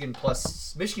Michigan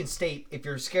State, if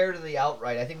you're scared of the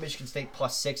outright, I think Michigan State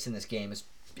plus 6 in this game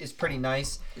is pretty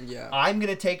nice. Yeah. I'm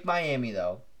going to take Miami,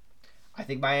 though. I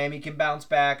think Miami can bounce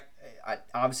back.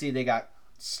 Obviously, they got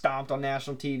stomped on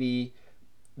national TV.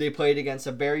 They played against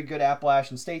a very good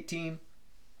Appalachian State team.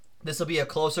 This will be a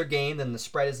closer game than the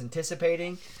spread is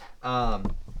anticipating.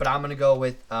 But I'm going to go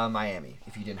with Miami,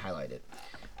 if you didn't highlight it.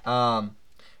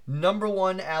 Number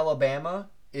 1, Alabama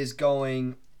is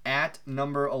going at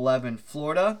number 11,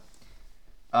 Florida.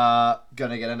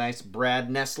 Gonna get a nice Brad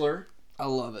Nessler. I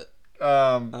love it.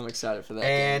 I'm excited for that.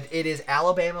 And it is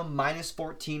Alabama minus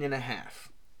 14.5.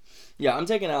 Yeah, I'm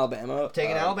taking Alabama.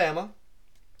 Taking Alabama,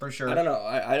 for sure. I don't know.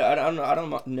 I don't know. I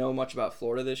don't know much about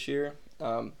Florida this year.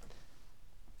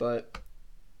 But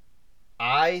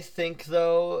I think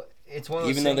though it's one of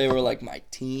those even though they were like my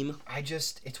team, I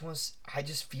just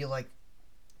feel like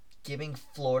giving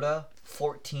Florida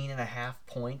 14.5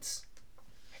 points.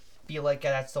 I feel like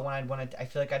that's the one I'd want to. I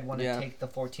feel like I'd want to take the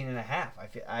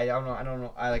 14.5. I don't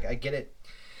know. I get it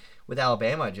with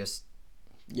Alabama. Just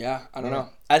I don't know.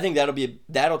 I think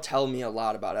that'll tell me a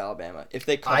lot about Alabama if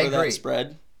they cover that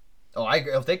spread. Oh, I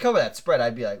agree. If they cover that spread,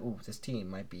 I'd be like, ooh, this team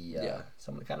might be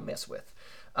someone to kind of mess with.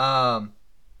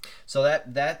 So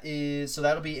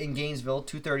that'll be in Gainesville,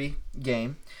 2:30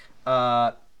 game.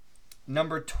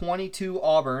 Number 22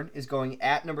 Auburn is going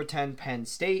at number 10 Penn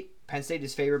State. Penn State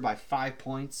is favored by 5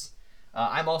 points.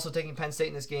 I'm also taking Penn State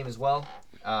in this game as well.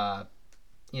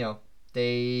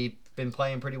 They've been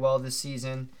playing pretty well this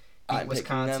season. Beat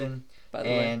Wisconsin, them, by the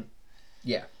way.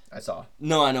 Yeah, I saw.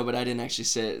 No, I know, but I didn't actually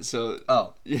say it.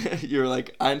 So you're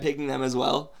like, I'm picking them as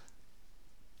well.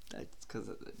 That's because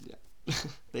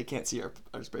they can't see our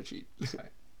spreadsheet.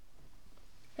 Right.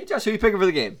 Hey Josh, who are you picking for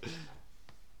the game?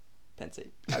 Penn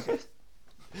State. Okay.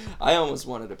 I almost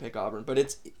wanted to pick Auburn, but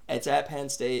it's at Penn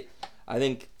State. I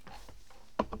think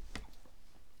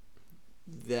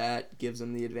that gives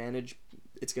them the advantage.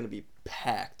 It's going to be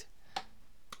packed.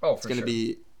 Oh, for sure.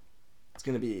 It's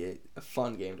going to be a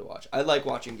fun game to watch. I like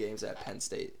watching games at Penn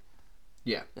State.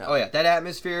 Yeah. Oh, yeah. That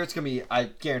atmosphere, it's going to be, I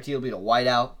guarantee it'll be a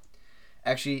whiteout.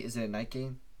 Actually, is it a night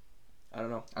game? I don't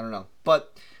know.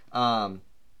 But, actually,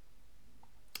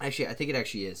 I think it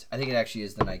actually is. I think it actually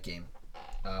is the night game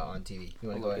on TV. You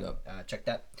want to go ahead and check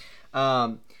that?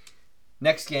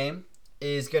 Next game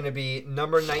is going to be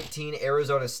number 19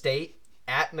 Arizona State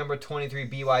at number 23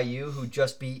 BYU, who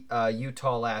just beat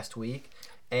Utah last week.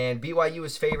 And BYU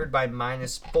is favored by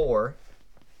 -4.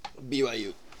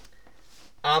 BYU.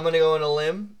 I'm going to go on a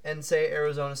limb and say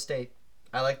Arizona State.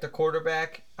 I like the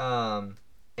quarterback, and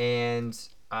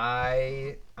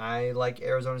I like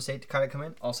Arizona State to kind of come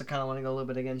in. Also kind of want to go a little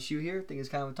bit against you here. Think it's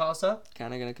kind of a toss-up.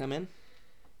 Kind of going to come in?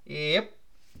 Yep.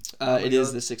 It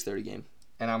is the 6:30 game.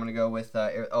 And I'm going to go with,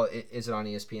 is it on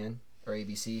ESPN or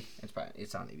ABC?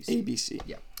 It's on ABC. ABC.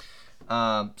 Yeah. So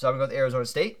I'm going to go with Arizona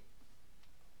State.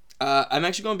 I'm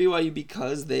actually going BYU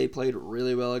because they played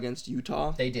really well against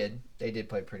Utah. They did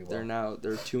play pretty well.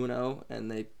 They're 2-0,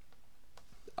 and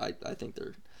I think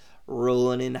they're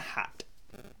rolling in hot.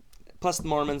 Plus the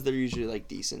Mormons, they're usually like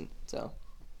decent. So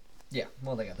yeah,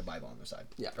 well they got the Bible on their side.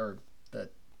 Yeah, or the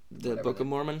Book of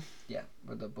Mormon. Yeah,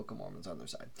 or the Book of Mormon's on their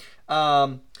side.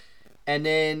 And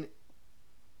then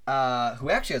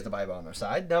who actually has the Bible on their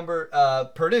side?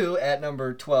 Purdue at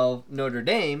number 12 Notre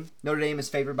Dame. Notre Dame is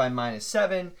favored by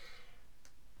 -7.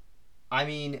 I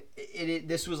mean,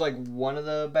 this was like one of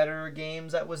the better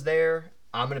games that was there.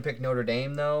 I'm gonna pick Notre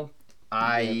Dame though.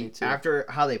 After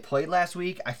how they played last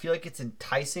week, I feel like it's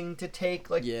enticing to take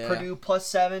Purdue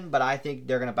 +7, but I think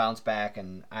they're gonna bounce back,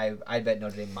 and I bet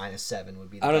Notre Dame -7 would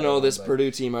be. I don't know this Purdue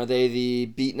team. Are they the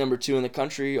beat number 2 in the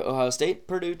country Ohio State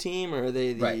Purdue team, or are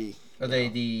they the? Right. Are they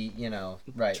the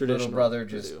little brother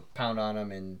just Purdue. pound on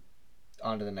them and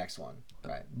on to the next one?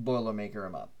 Right, Boilermaker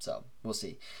them up. So we'll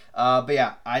see. But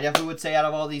yeah, I definitely would say out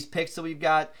of all these picks that we've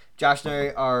got, Josh and I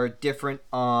are different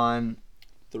on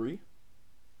 3,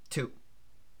 2.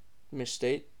 Mich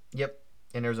State. Yep,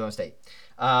 and Arizona State.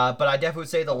 But I definitely would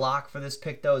say the lock for this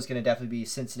pick though is going to definitely be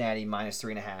Cincinnati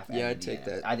 -3.5. Yeah, I'd take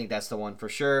that. I think that's the one for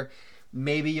sure.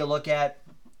 Maybe you look at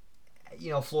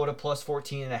Florida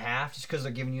 +14.5 just because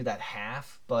they're giving you that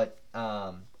half. But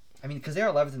because they're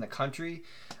 11th in the country.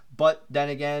 But then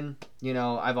again,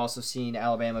 I've also seen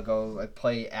Alabama go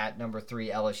play at number 3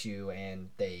 LSU, and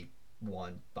they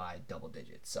won by double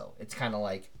digits. So it's kind of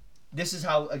like, this is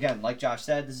how, again, like Josh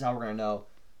said, this is how we're going to know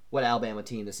what Alabama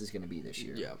team this is going to be this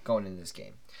year going into this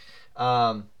game.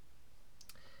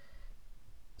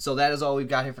 So that is all we've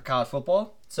got here for college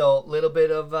football. So a little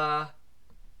bit of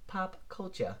pop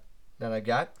culture that I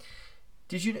got.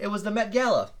 It was the Met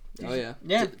Gala. Oh, yeah.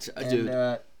 Yeah.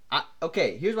 Dude.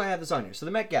 Okay, here's why I have this on here. So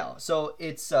the Met Gala. So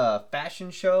it's a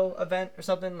fashion show event or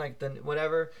something, like the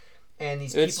whatever. And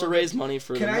these it's people to raise money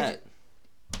for the Met.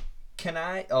 Can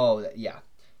I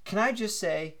just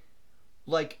say,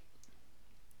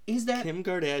 is that Kim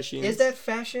Kardashian? Is that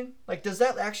fashion? Does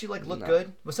that actually look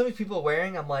good? What some of these people are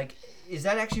wearing, I'm like, is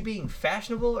that actually being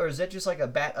fashionable, or is that just a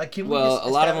bad? A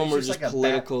lot of them were just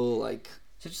political, Is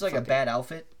it just a bad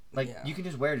outfit? You can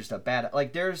just wear just a bad...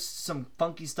 there's some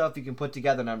funky stuff you can put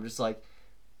together, and I'm just like...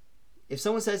 If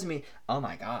someone says to me, oh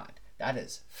my god, that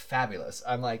is fabulous,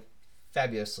 I'm like,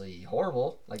 fabulously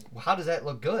horrible? How does that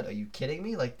look good? Are you kidding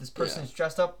me? This person's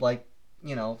dressed up like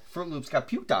Fruit Loops got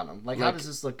puked on them. Like how does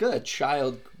this look good? A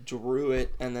child drew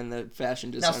it, and then the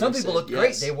fashion designer. Now some people looked great.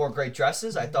 Yes. They wore great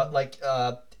dresses. I thought like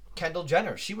Kendall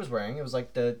Jenner, she was wearing it was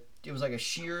like a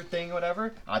sheer thing or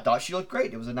whatever. I thought she looked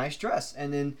great. It was a nice dress.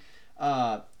 And then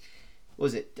what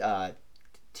was it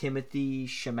Timothy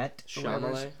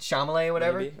Chalamet or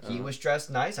whatever. Maybe. He was dressed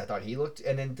nice. I thought he looked.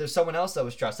 And then there's someone else that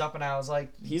was dressed up, and I was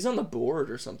like, he's on the board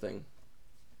or something.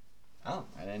 oh,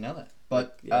 I didn't know that.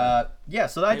 But yeah.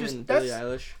 So Billie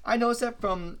Eilish. I noticed that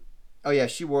from. Oh yeah,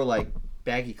 she wore like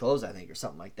baggy clothes, I think, or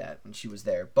something like that when she was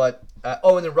there. But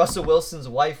and then Russell Wilson's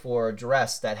wife wore a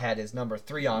dress that had his number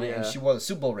 3 on it, and she wore the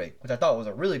Super Bowl ring, which I thought was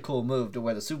a really cool move to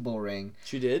wear the Super Bowl ring.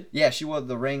 She did? Yeah, she wore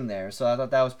the ring there, so I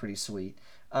thought that was pretty sweet.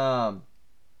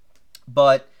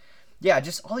 But yeah,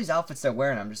 just all these outfits they're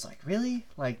wearing, I'm just like, really?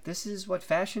 Like, this is what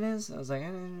fashion is? I was like,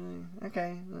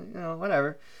 okay,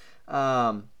 whatever.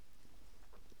 And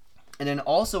then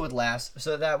also with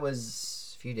so that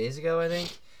was a few days ago, I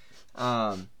think.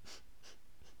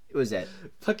 It was that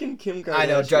fucking Kim Kardashian. I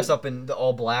know, dressed up in the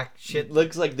all black shit.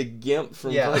 Looks like the Gimp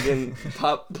from fucking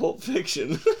Pulp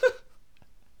Fiction.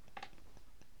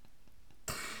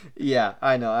 Yeah,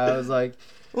 I know. I was like,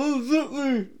 oh, zip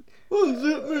me. Oh,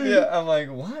 zip me. Yeah, I'm like,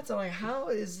 what? I'm like, how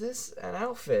is this an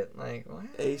outfit? Like,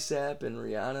 what? ASAP and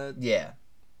Rihanna. Yeah.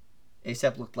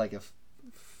 ASAP looked like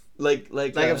like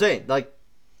I'm saying, like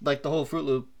the whole Fruit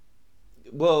Loop.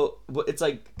 Well, it's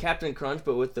like Captain Crunch,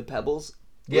 but with the pebbles.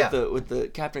 Yeah. With the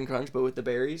Captain Crunch, but with the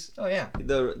berries. Oh yeah.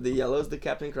 The yellow's the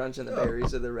Captain Crunch, and the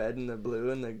berries are the red and the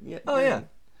blue and the yeah.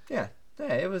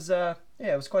 It was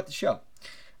quite the show.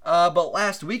 But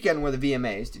last weekend were the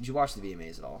VMAs. Did you watch the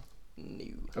VMAs at all? No.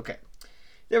 Okay.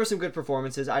 There were some good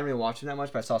performances. I didn't really watch them that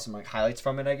much, but I saw some like highlights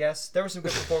from it. I guess there were some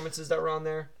good performances that were on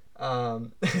there.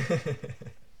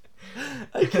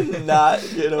 I cannot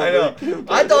get over. I know.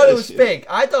 I thought it was fake.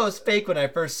 I thought it was fake when I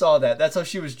first saw that. That's how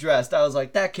she was dressed. I was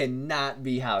like, that cannot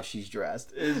be how she's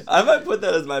dressed. I might put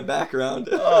that as my background.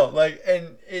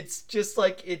 And it's just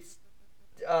like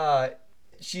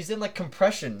she's in like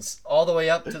compressions all the way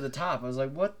up to the top. I was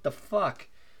like, what the fuck?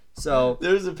 So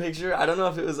there was a picture. I don't know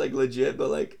if it was like legit, but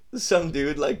like some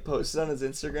dude like posted on his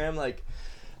Instagram like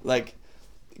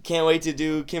can't wait to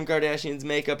do Kim Kardashian's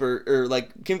makeup or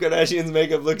like Kim Kardashian's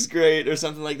makeup looks great or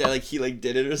something like that. Like he like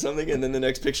did it or something, and then the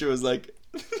next picture was like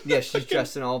yeah, she's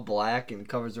dressed in all black and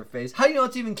covers her face. How do you know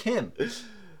it's even Kim?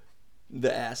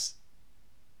 The ass.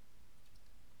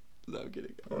 No, I'm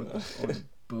kidding. Or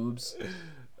boobs.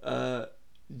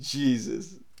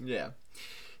 Jesus. Yeah.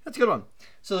 That's a good one.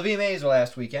 So the VMAs were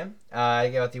last weekend. I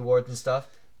gave out the awards and stuff.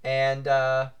 And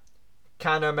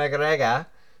Conor McGregor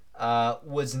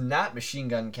was not Machine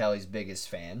Gun Kelly's biggest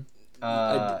fan.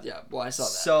 I saw that.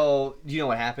 So, do you know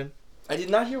what happened? I did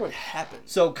not hear what happened.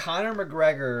 So, Conor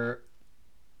McGregor,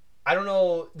 I don't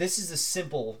know, this is a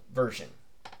simple version.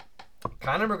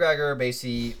 Conor McGregor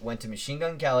basically went to Machine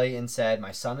Gun Kelly and said,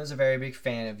 my son is a very big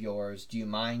fan of yours. Do you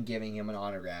mind giving him an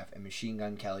autograph? And Machine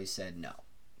Gun Kelly said no.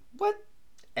 What?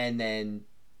 And then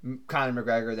Conor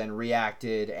McGregor then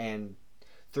reacted and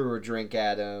threw a drink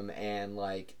at him, and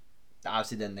like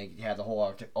obviously then they had the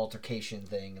whole altercation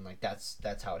thing, and like that's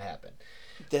how it happened.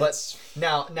 But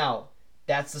now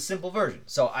that's the simple version.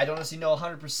 So I don't honestly know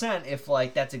 100% if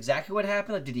like that's exactly what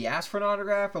happened. Like, did he ask for an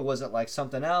autograph, or was it like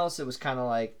something else? It was kind of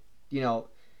like, was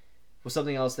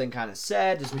something else then kind of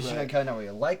said? Does Machine Gun Kelly not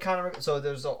really like Conor McGregor? So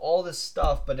there's all this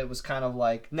stuff, but it was kind of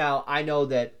like, now I know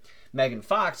that Megan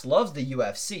Fox loves the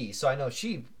UFC, so I know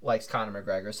she likes Conor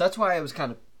McGregor. So that's why it was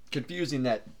kind of confusing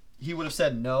that he would have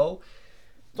said no.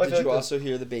 Did you also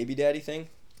hear the baby daddy thing?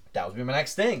 That would be my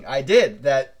next thing. I did.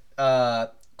 That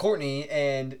Courtney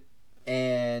and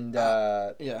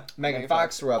Megan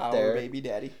Fox were up there. Our baby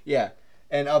daddy. Yeah.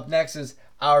 And up next is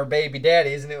our baby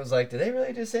daddies, and it was like, did they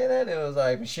really just say that? And it was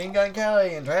like Machine Gun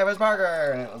Kelly and Travis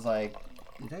Barker, and it was like,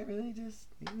 did they really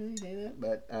say that?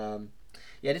 But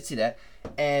yeah, I did see that.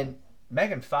 And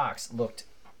Megan Fox looked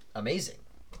amazing.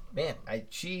 Man,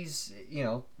 she's,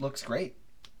 looks great.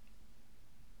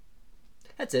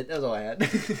 That's it. That was all I had.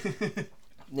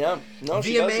 Yeah. No,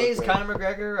 VMAs, Conor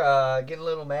McGregor getting a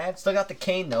little mad. Still got the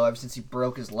cane, though, ever since he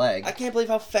broke his leg. I can't believe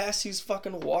how fast he's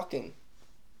fucking walking.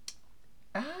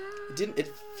 It did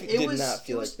not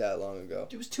feel like that long ago.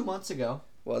 It was 2 months ago.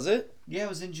 Was it? Yeah, it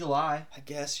was in July. I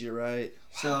guess you're right.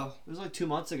 So it was like 2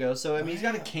 months ago. So I mean, he's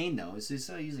got a cane though. So he's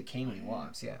still use a cane when he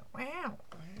walks. Yeah. Wow.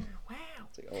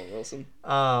 It's like Owen Wilson.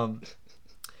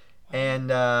 And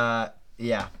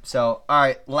yeah. So all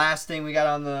right, last thing we got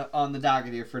on the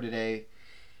docket here for today.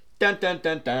 Dun dun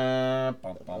dun dun.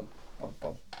 Bum, bum, bum,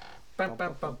 bum. Bum,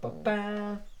 bum, bum, bum,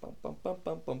 bum. Bum, bum, bum,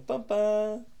 bum, bum, bum,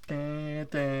 bum. Dun,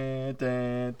 dun,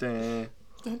 dun, dun.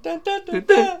 Dun, dun, dun, dun,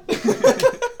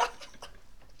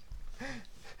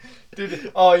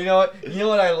 Oh, you know what? You know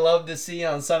what I love to see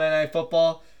on Sunday Night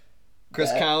Football?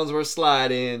 Chris Collinsworth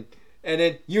sliding. And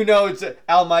then, it's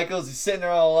Al Michaels is sitting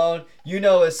there all alone.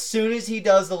 As soon as he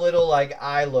does the little,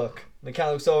 eye look, the kind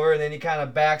of looks over, and then he kind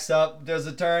of backs up, does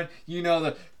a turn,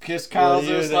 the Chris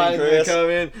Collinsworth sliding to come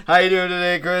in. How you doing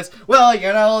today, Chris?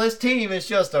 Well, this team is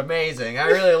just amazing. I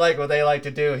really like what they like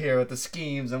to do here with the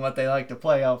schemes and what they like to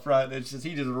play out front. It's just,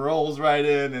 he just rolls right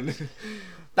in, and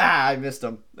I missed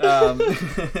him. No,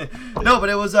 but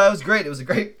it was great. It was a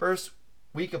great first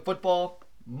week of football.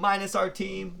 Minus our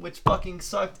team, which fucking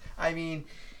sucked. I mean,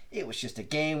 it was just a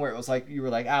game where it was like, you were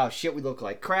like, oh shit, we look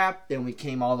like crap. Then we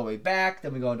came all the way back.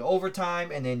 Then we go into overtime.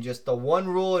 And then just the one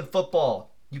rule in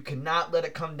football, you cannot let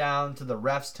it come down to the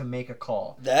refs to make a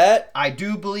call. I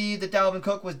do believe that Dalvin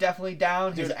Cook was definitely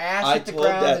down. His ass hit the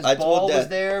ground. His ball was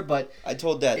there, but I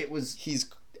told Dad it was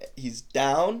he's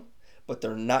down, but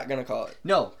they're not gonna call it.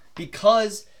 No,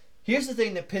 because here's the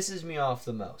thing that pisses me off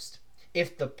the most.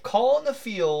 If the call on the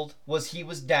field was he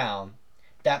was down,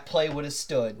 that play would have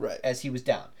stood as he was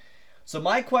down. So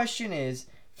my question is,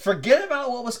 forget about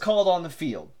what was called on the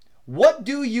field. What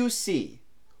do you see?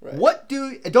 Right.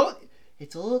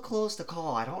 It's a little close to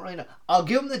call. I don't really know. I'll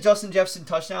give him the Justin Jefferson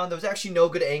touchdown. There was actually no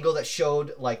good angle that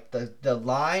showed the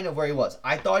line of where he was.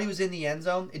 I thought he was in the end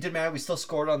zone. It didn't matter. We still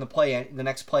scored on the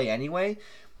next play anyway.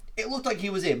 It looked like he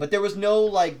was in, but there was no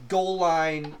goal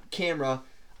line camera.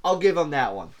 I'll give him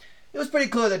that one. It was pretty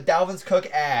clear that Dalvin Cook's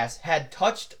ass had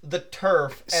touched the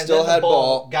turf and still then the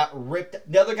ball got ripped.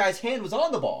 The other guy's hand was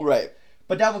on the ball. Right.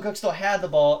 But Dalvin Cook still had the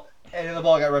ball, and then the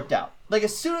ball got ripped out.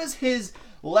 As soon as his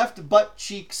left butt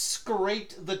cheek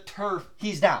scraped the turf,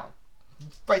 he's down.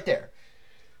 Right there.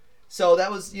 So that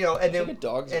was, and then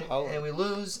and we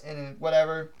lose, and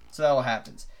whatever. So that all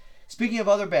happens. Speaking of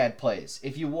other bad plays,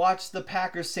 if you watch the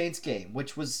Packers-Saints game,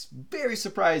 which was very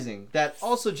surprising, that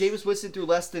also Jameis Winston threw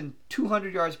less than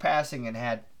 200 yards passing and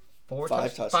had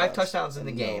five touchdowns in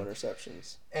the game. No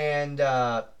interceptions. And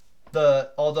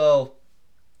although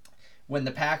when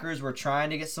the Packers were trying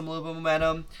to get some little bit of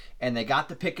momentum and they got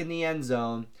the pick in the end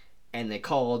zone and they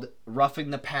called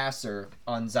roughing the passer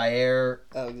on Zaire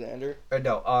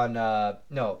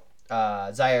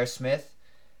Smith.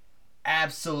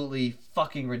 Absolutely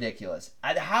fucking ridiculous.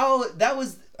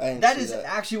 That is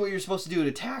actually what you're supposed to do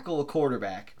to tackle a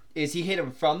quarterback. Is he hit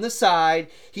him from the side,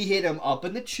 he hit him up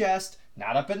in the chest,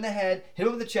 not up in the head, hit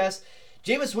him in the chest.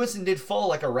 Jameis Winston did fall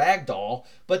like a rag doll,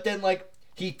 but then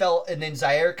he fell, and then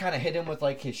Zaire kind of hit him with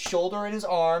his shoulder and his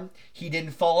arm. He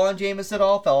didn't fall on Jameis at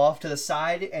all, fell off to the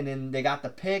side, and then they got the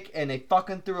pick and they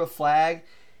fucking threw a flag.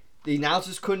 The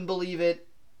announcers couldn't believe it.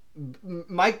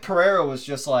 Mike Pereira was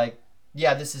just like,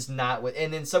 yeah, this is not what...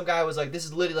 And then some guy was like, this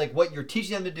is literally what you're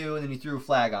teaching them to do, and then he threw a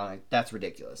flag on it. That's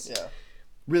ridiculous. Yeah.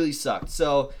 Really sucked.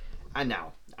 So, I don't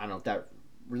know if that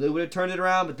really would have turned it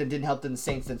around, but then didn't help them. The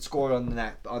Saints then scored on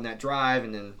that drive,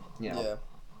 and then, didn't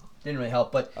really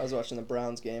help. But I was watching the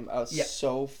Browns game. I was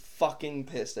so fucking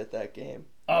pissed at that game.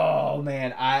 Oh,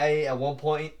 man. At one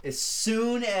point, as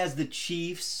soon as the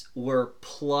Chiefs were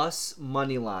plus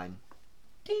money line,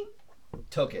 ding,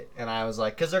 took it, and I was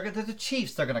like, because they're the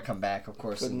Chiefs, they're gonna come back, of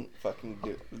course. Couldn't fucking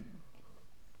do it.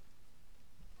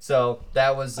 So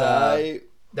that was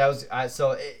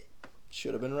so it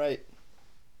should have been right.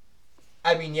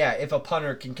 I mean, yeah, if a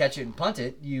punter can catch it and punt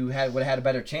it, you would have had a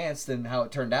better chance than how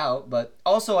it turned out. But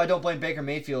also, I don't blame Baker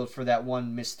Mayfield for that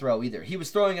one missed throw either. He was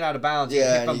throwing it out of bounds.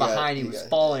 Yeah, he hit from behind. He was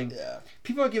falling. Yeah.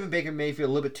 People are giving Baker Mayfield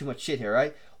a little bit too much shit here,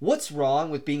 right? What's wrong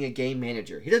with being a game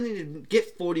manager? He doesn't need to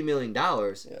get $40 million.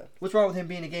 Yeah. What's wrong with him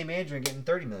being a game manager and getting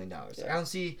 $30 million? Yeah. I don't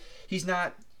see. He's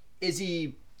not. Is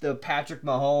he the Patrick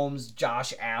Mahomes,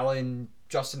 Josh Allen,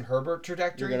 Justin Herbert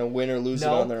trajectory? You're gonna win or lose it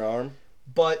on their arm.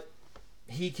 But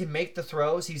he can make the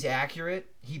throws. He's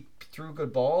accurate. He threw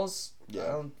good balls.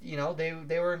 Yeah.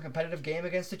 They were in a competitive game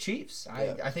against the Chiefs.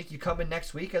 Yeah. I think you come in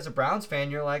next week as a Browns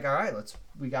fan, you're like, all right,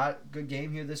 we got a good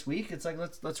game here this week. It's like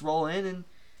let's roll in and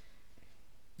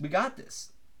we got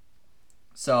this.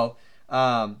 So,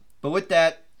 but with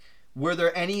that, were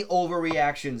there any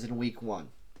overreactions in week one?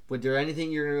 Was there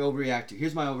anything you're going to overreact to?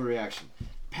 Here's my overreaction.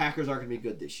 Packers aren't going to be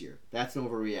good this year. That's an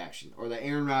overreaction. Or that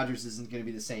Aaron Rodgers isn't going to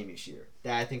be the same this year.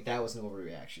 I think that was an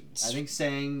overreaction. I think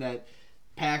saying that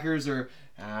Packers are,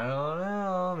 I don't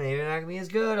know, maybe not going to be as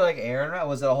good. Or Aaron Rodgers,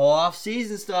 was it a whole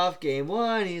off-season stuff? Game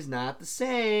one, he's not the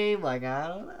same. I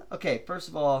don't know. Okay, first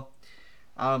of all,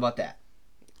 I don't know about that.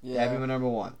 Yeah. That'd be my number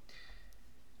one.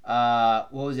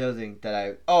 What was the other thing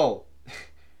that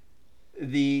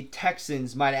the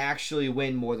Texans might actually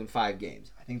win more than 5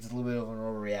 games. I think it's a little bit of an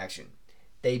overreaction.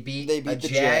 They beat a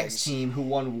Jags team who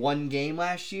won 1 game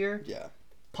last year. Yeah.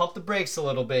 Pump the brakes a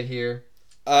little bit here.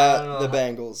 The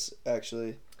Bengals,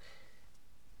 actually.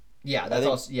 Yeah, that's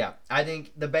also. Yeah, I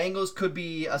think the Bengals could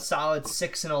be a solid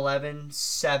 6-11,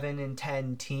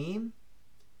 7-10 team,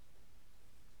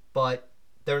 but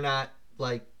they're not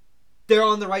like they're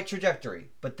on the right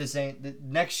trajectory. But this ain't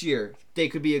next year. They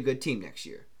could be a good team next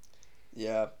year.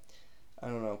 Yeah, I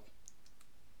don't know.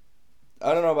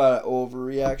 I don't know about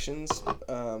overreactions,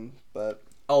 but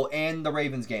oh, and the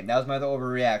Ravens game. That was my other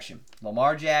overreaction.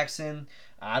 Lamar Jackson.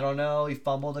 I don't know. He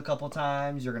fumbled a couple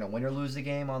times. You're gonna win or lose the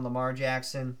game on Lamar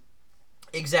Jackson.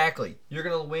 Exactly. You're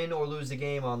going to win or lose the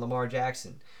game on Lamar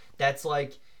Jackson. That's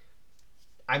like,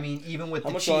 I mean, even with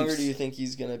the Chiefs. How much longer do you think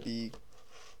he's going to be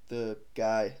the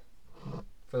guy?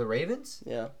 For the Ravens?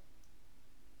 Yeah.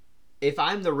 If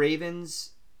I'm the Ravens,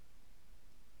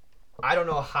 I don't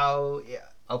know how.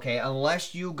 Okay,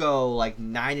 unless you go like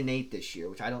 9-8 this year,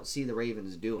 which I don't see the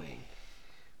Ravens doing,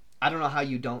 I don't know how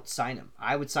you don't sign him.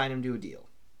 I would sign him to a deal.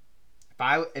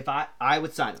 If I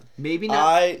would sign him. Maybe not.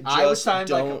 I would sign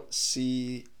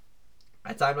see.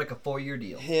 I'd sign like a 4-year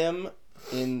deal. Him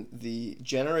in the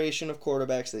generation of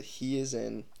quarterbacks that he is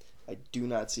in, I do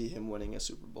not see him winning a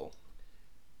Super Bowl.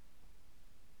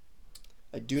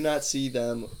 I do not see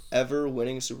them ever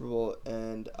winning a Super Bowl,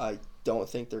 and I don't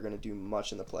think they're going to do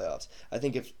much in the playoffs. I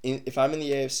think if I'm in the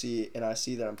AFC and I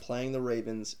see that I'm playing the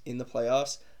Ravens in the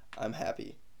playoffs, I'm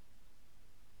happy.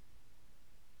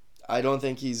 I don't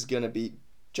think he's going to beat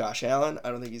Josh Allen. I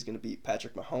don't think he's going to beat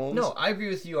Patrick Mahomes. No, I agree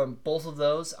with you on both of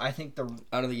those. I don't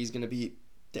think he's going to beat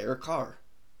Derek Carr.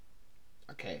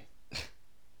 Okay.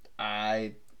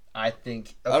 I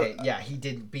think okay, yeah, he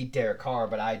did beat Derek Carr,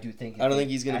 but I do think I don't think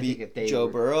he's going to beat Joe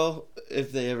Burrow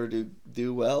if they ever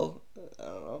do well. I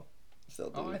don't know. If they'll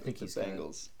do I think he's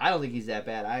Bengals. I don't think he's that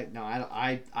bad.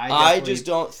 I just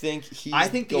don't think he's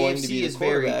going to be the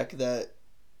quarterback that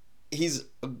he's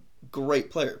a great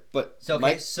player, but so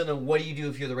then what do you do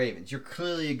if you're the Ravens? You're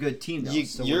clearly a good team, though.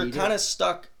 You're kind of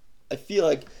stuck. I feel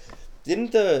like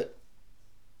didn't when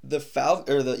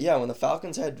the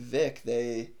Falcons had Vic,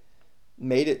 they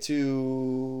made it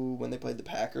to when they played the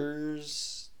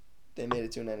Packers. They made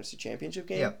it to an NFC Championship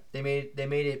game. Yeah, they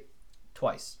made it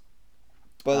twice.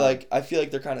 But I feel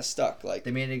like they're kind of stuck. Like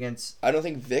they made it against. I don't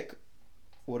think Vic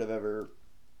would have ever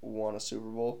won a Super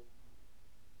Bowl.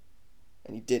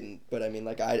 And he didn't, but I mean,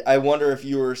 I wonder if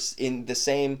you were in the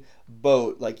same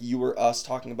boat, like you were us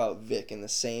talking about Vic in the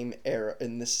same era,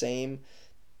 in the same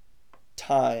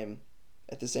time,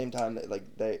 at the same time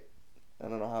that I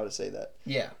don't know how to say that.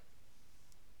 Yeah.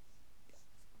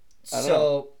 I don't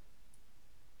know.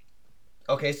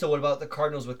 Okay, so what about the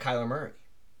Cardinals with Kyler Murray?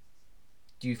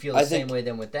 Do you feel the same way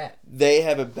then with that? They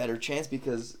have a better chance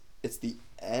because it's the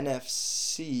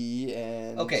NFC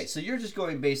and... Okay, so you're just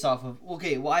going based off of...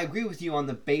 Okay, well, I agree with you on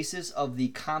the basis of the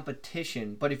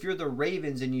competition, but if you're the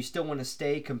Ravens and you still want to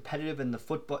stay competitive in the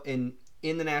football... in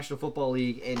the National Football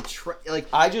League and...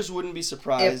 I just wouldn't be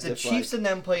surprised if the Chiefs and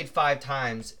them played 5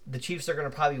 times, the Chiefs are going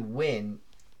to probably win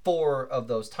 4 of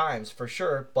those times for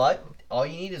sure, but all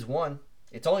you need is 1.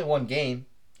 It's only 1 game.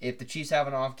 If the Chiefs have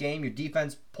an off game, your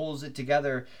defense pulls it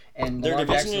together and Lamar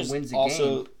Jackson wins the game.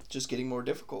 Also just getting more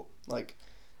difficult.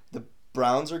 The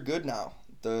Browns are good now.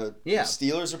 The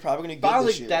Steelers are probably going to get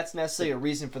this year. That's necessarily a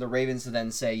reason for the Ravens to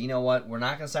then say, you know what, we're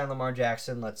not going to sign Lamar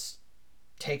Jackson. Let's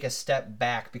take a step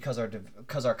back because our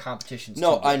competition's too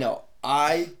good. I know.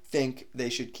 I think they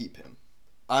should keep him.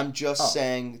 I'm just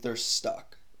saying they're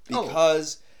stuck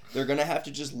because they're going to have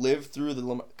to just live through the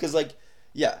Lamar. Because,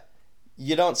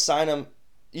 you don't sign him.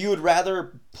 You would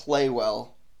rather play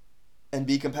well and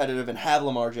be competitive and have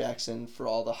Lamar Jackson for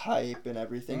all the hype and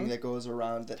everything that goes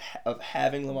around of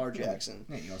having Lamar Jackson.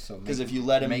 Because if you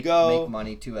let him go, make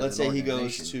money too. As let's say he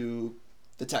goes to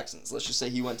the Texans. Let's just say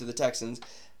he went to the Texans.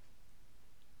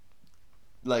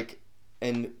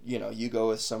 And you go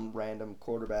with some random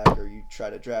quarterback or you try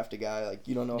to draft a guy.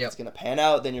 You don't know if it's going to pan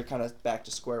out. Then you're kind of back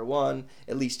to square one.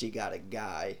 At least you got a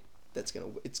guy that's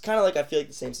going to. It's kind of I feel like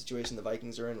the same situation the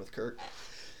Vikings are in with Kirk.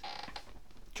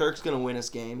 Kirk's going to win us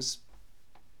games.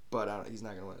 But he's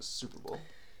not going to win a Super Bowl.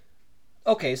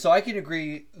 Okay, so I can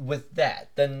agree with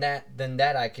that. Then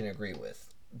that I can agree with.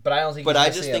 But I don't think. But I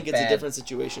just think it's a different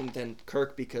situation than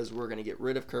Kirk because we're going to get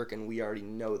rid of Kirk and we already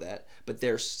know that. But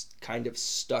they're kind of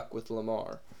stuck with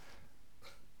Lamar.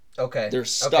 Okay. They're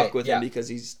stuck with him because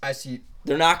he's. I see.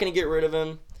 They're not going to get rid of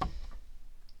him,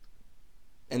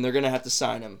 and they're going to have to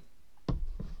sign him.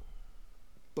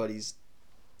 But he's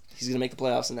going to make the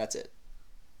playoffs, and that's it.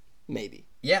 Maybe.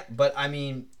 Yeah, but I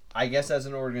mean. I guess as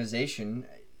an organization,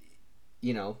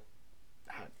 it's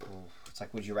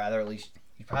would you rather at least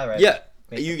you'd probably rather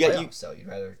so you'd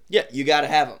rather you got to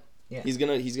have him. Yeah. He's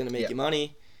gonna make you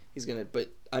money. he's gonna. But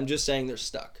I'm just saying they're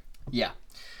stuck. Yeah.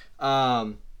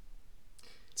 So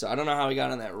I don't know how he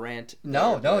got on that rant.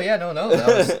 No. That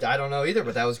was, I don't know either,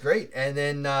 but that was great. And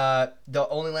then the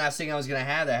only last thing I was gonna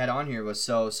have that I had on here was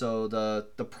so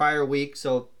the prior week.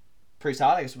 So pretty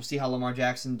solid. I guess we'll see how Lamar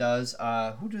Jackson does.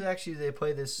 Who do they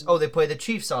play this? Oh, they play the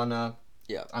Chiefs on on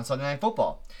Sunday Night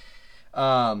Football.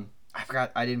 I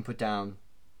forgot I didn't put down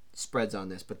spreads on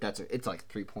this, but it's like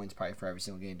 3 points probably for every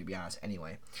single game, to be honest.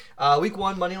 Anyway, week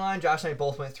 1 money line. Josh and I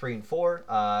both went 3 and 4.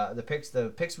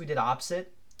 The picks we did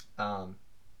opposite.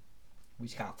 We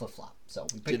just kind of flip-flop. So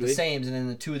we picked the same, and then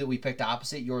the 2 that we picked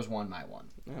opposite, yours won, my one.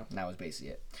 Yeah. And that was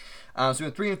basically it. So we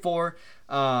went 3 and 4.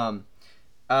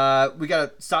 We got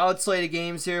a solid slate of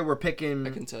games here. We're picking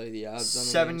I can tell you the odds on the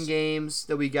 7 games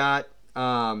that we got.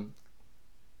 We're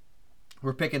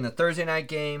picking the Thursday night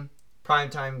game,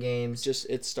 primetime games.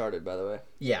 It started, by the way.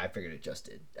 Yeah, I figured it just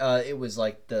did. It was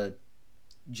like the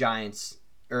Giants,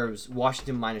 or it was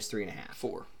Washington minus 3.5.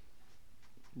 4.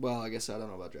 Well, I guess I don't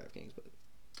know about DraftKings, but.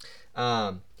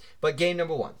 But game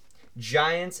number 1,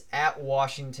 Giants at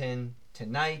Washington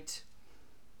tonight.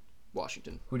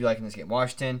 Washington. Who do you like in this game?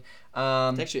 Washington.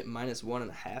 It's actually at minus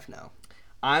 1.5 now.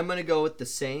 I'm gonna go with the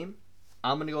same.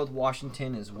 I'm gonna go with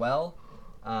Washington as well.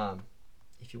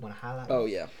 If you want to highlight me. Oh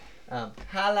yeah.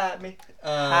 Highlight me.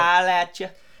 Highlight you.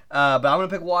 But I'm gonna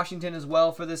pick Washington as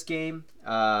well for this game.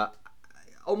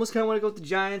 Almost kind of want to go with the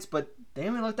Giants, but they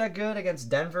haven't looked that good against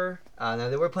Denver. Now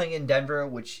they were playing in Denver,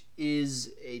 which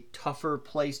is a tougher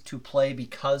place to play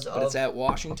because But it's at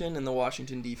Washington, and the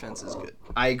Washington defense is good.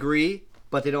 I agree,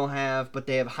 but they have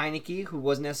Heineke, who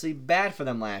wasn't necessarily bad for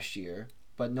them last year,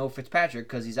 but no Fitzpatrick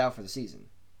because he's out for the season.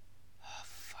 Oh,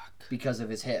 fuck. Because of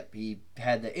his hip, he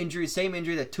had the same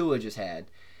injury that Tua just had,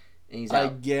 and he's out. I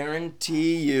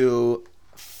guarantee you,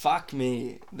 fuck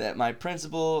me, that my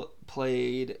principal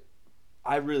played.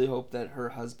 I really hope that her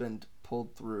husband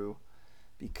pulled through,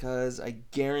 because I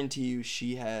guarantee you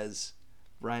she has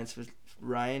Ryan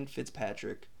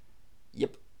Fitzpatrick.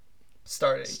 Yep.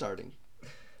 Starting.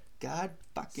 God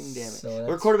fucking damn it. So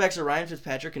Our quarterbacks are Ryan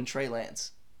Fitzpatrick and Trey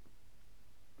Lance.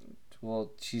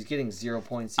 Well, she's getting 0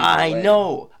 points. I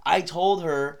know. I told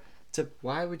her to.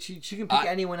 Why would she? She can pick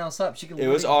anyone else up. She can. It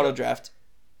was auto draft.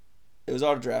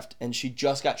 And she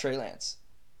just got Trey Lance.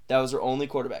 That was her only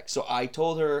quarterback. So I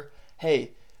told her,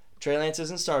 hey, Trey Lance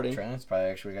isn't starting. Trey Lance probably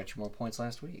actually got you more points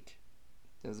last week.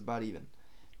 It was about even.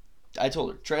 I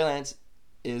told her Trey Lance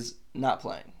is not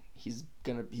playing. He's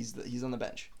on the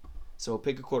bench. So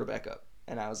pick a quarterback up.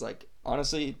 And I was like,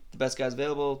 honestly, the best guy's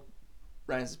available,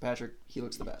 Ryan Fitzpatrick. He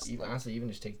looks the best. Honestly, even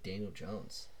just take Daniel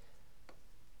Jones.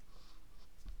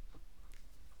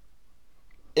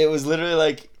 It was literally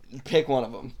like, pick one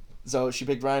of them. So she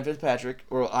picked Ryan Fitzpatrick,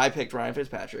 or I picked Ryan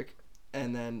Fitzpatrick,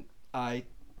 and then I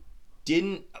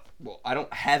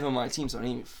don't have him on my team, so I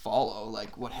didn't even follow,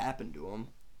 like, what happened to him.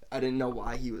 I didn't know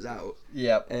why he was out.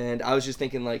 Yep. And I was just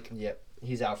thinking, like... Yep.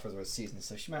 He's out for the rest of the season,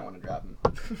 so she might want to drop him.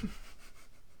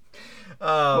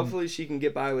 Hopefully she can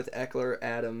get by with Eckler,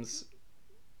 Adams.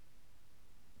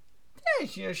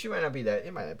 Yeah, she might not be that...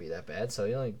 It might not be that bad, so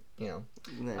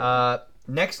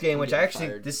next game, which I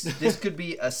actually... This could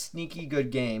be a sneaky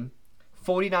good game.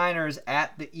 49ers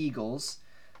at the Eagles.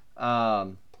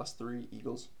 +3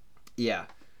 Eagles. Yeah.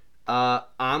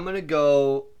 I'm going to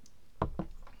go...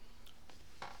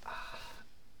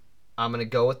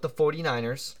 with the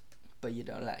 49ers. But you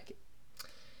don't like it.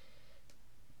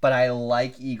 But I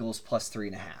like Eagles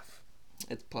 +3.5.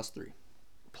 It's +3.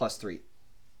 +3.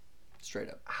 Straight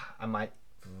up. I might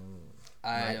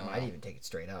I even take it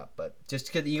straight up. But just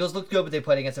because the Eagles look good, but they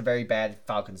played against a very bad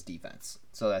Falcons defense.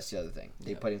 So that's the other thing.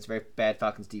 They played against a very bad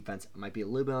Falcons defense. Might be a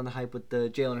little bit on the hype with the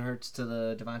Jalen Hurts to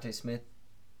the Devontae Smith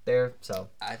there. So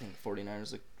I think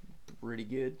 49ers look pretty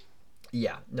good.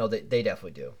 Yeah, no, they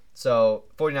definitely do. So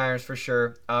 49ers for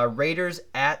sure. Raiders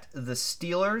at the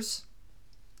Steelers.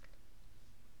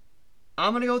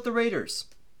 I'm going to go with the Raiders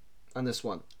on this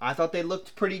one. I thought they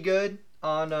looked pretty good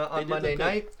on Monday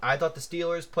night. I thought the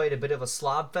Steelers played a bit of a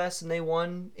slob fest and they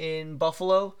won in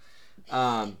Buffalo.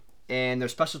 And their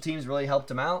special teams really helped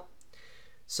them out.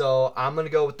 So I'm going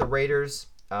to go with the Raiders.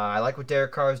 I like what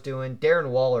Derek Carr is doing. Darren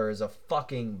Waller is a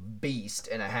fucking beast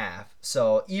and a half.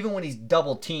 So even when he's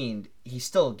double teamed, he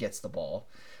still gets the ball.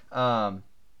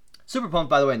 Super pumped,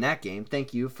 by the way, in that game.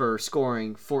 Thank you for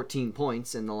scoring 14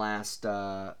 points in the last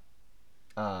 10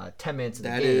 minutes of the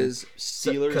game. That is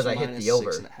Steelers because I hit the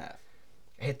over. 6.5. I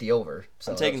hit the over.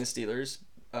 So I'm taking the Steelers,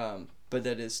 but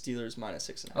that is Steelers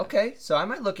 -6.5. Okay, so I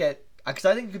might look at... Because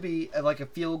I think it could be like a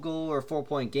field goal or a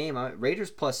 4-point game. Raiders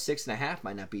 +6.5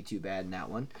 might not be too bad in that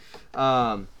one.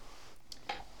 I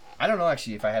don't know,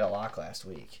 actually, if I had a lock last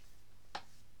week.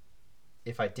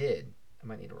 if I did, I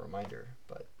might need a reminder,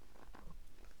 but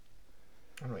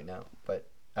I don't really know. But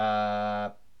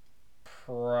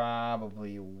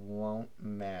probably won't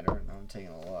matter. No, I'm taking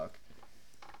a look.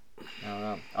 I don't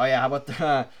know. Oh yeah, how about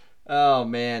the? Oh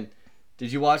man,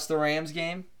 did you watch the Rams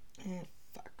game?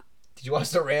 Fuck. Did you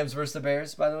watch the Rams versus the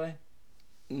Bears? By the way,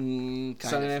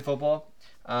 Sunday Night Football.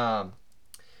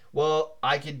 Well,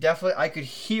 I could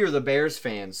hear the Bears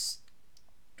fans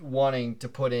wanting to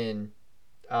put in,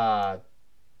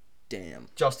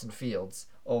 Justin Fields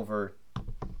over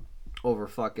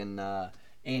fucking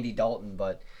Andy Dalton,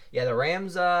 but yeah, the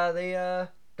Rams they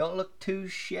don't look too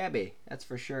shabby. That's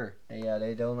for sure.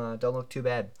 They don't look too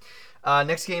bad.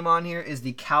 Next game on here is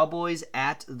the Cowboys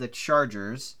at the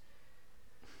Chargers.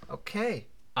 Okay,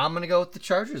 I'm gonna go with the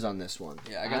Chargers on this one.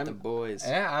 Yeah, I got the boys.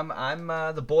 Yeah, I'm.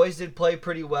 The boys did play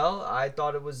pretty well. I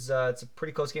thought it was. It's a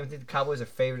pretty close game. I think the Cowboys are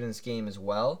favored in this game as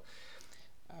well.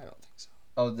 I don't think so.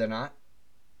 Oh, they're not.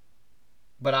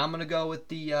 But I'm gonna go with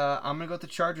the. I'm gonna go with the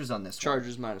Chargers on this one.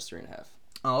 Chargers minus 3.5.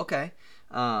 Oh, okay.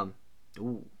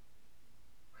 Ooh.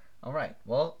 All right.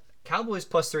 Well, Cowboys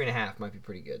plus 3.5 might be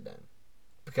pretty good then,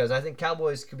 because I think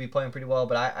Cowboys could be playing pretty well.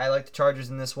 But I like the Chargers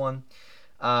in this one.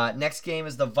 Next game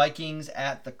is the Vikings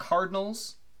at the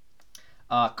Cardinals.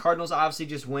 Cardinals obviously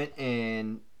just went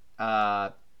and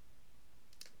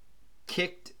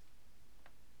kicked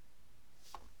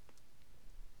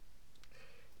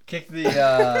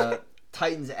the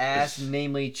Titans' ass,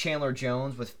 namely Chandler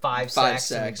Jones with 5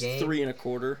 sacks in the game.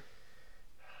 3.25.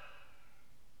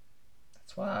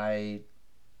 That's why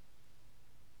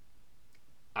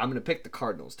I'm going to pick the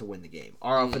Cardinals to win the game.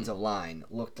 Our offensive line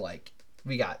looked like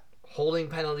we got holding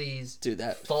penalties,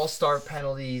 false start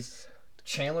penalties.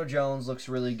 Chandler Jones looks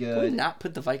really good. Can we not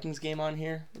put the Vikings game on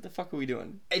here? What the fuck are we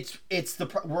doing?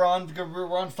 We're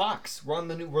on Fox. We're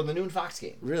the noon Fox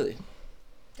game. Really?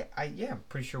 Yeah, I'm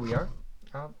pretty sure we are.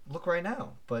 Look right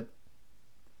now, but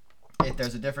if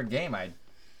there's a different game, I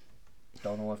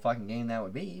don't know what fucking game that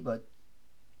would be, but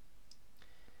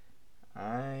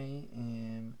I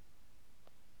am.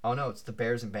 Oh no, it's the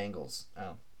Bears and Bengals.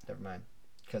 Oh, never mind,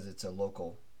 because it's a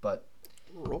local. But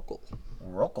local.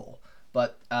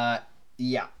 But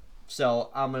yeah. So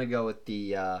I'm gonna go with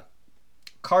the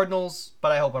Cardinals,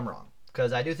 but I hope I'm wrong,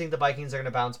 because I do think the Vikings are gonna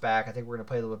bounce back. I think we're gonna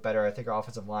play a little bit better. I think our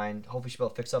offensive line hopefully should be able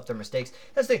to fix up their mistakes.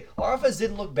 That's the thing. Our offense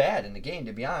didn't look bad in the game,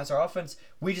 to be honest. Our offense,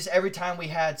 we just every time we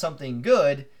had something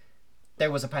good, there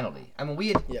was a penalty. I mean, we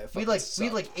had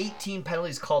 18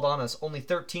 penalties called on us. Only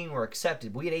 13 were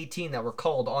accepted. We had 18 that were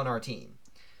called on our team.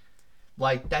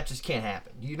 Like, that just can't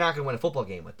happen. You're not going to win a football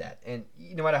game with that. And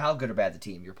no matter how good or bad the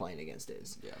team you're playing against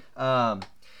is. Yeah.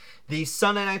 The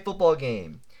Sunday Night Football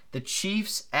game. The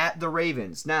Chiefs at the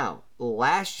Ravens. Now,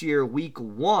 last year, week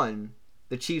 1,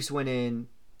 the Chiefs went in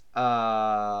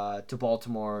to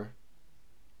Baltimore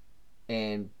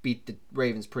and beat the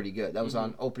Ravens pretty good. That was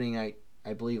on opening night,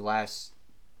 I believe, last...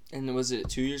 And was it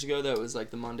 2 years ago that was like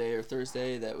the Monday or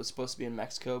Thursday that was supposed to be in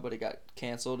Mexico, but it got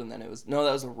canceled, and then it was... No,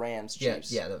 that was the Rams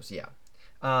Chiefs. Yeah, that was... Yeah.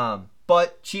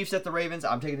 But Chiefs at the Ravens.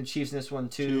 I'm taking the Chiefs in this one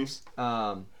too. Chiefs.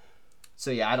 So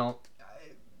yeah, I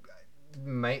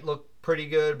might look pretty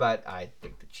good, but I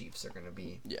think the Chiefs are going to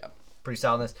be pretty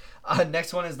solid in this.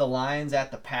 Next one is the Lions at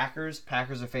the Packers.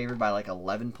 Packers are favored by like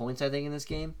 11 points, I think, in this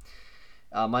game.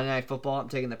 Monday Night Football. I'm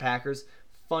taking the Packers.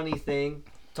 Funny thing,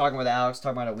 talking with Alex,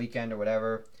 talking about a weekend or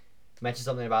whatever. Mentioned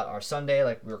something about our Sunday.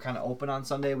 Like, we were kind of open on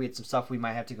Sunday. We had some stuff we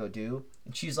might have to go do,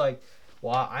 and she's like,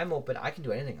 well, I'm open. I can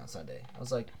do anything on Sunday. I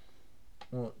was like,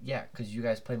 well, yeah, because you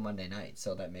guys play Monday night,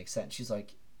 so that makes sense. She's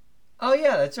like, oh,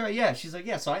 yeah, that's right, yeah. She's like,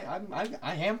 yeah, so I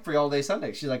am free all day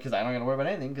Sunday. She's like, because I don't got to worry about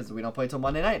anything because we don't play till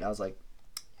Monday night. And I was like,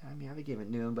 I mean, I have a game at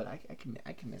noon, but I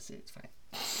can miss it. It's fine.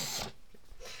 It's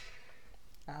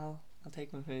fine. I'll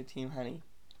take my favorite team, honey.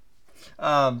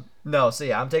 No, so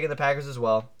yeah, I'm taking the Packers as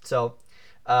well. So,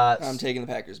 I'm taking the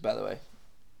Packers, by the way.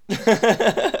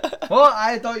 Well,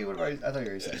 I thought you already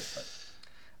said it.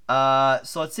 But.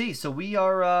 So let's see. So we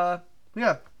got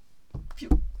a few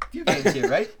games here,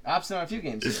 right? Opposite on a few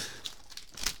games here.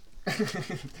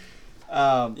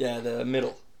 Yeah, the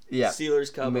middle. Yeah.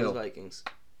 Steelers, Cowboys, middle. Vikings.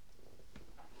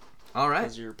 All right.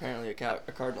 Because you're apparently a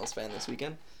Cardinals fan this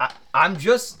weekend. I'm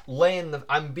just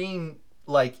I'm being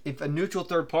like, if a neutral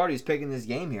third party is picking this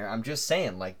game here, I'm just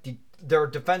saying, like, their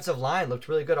defensive line looked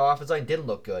really good. Our offensive line didn't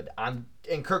look good. And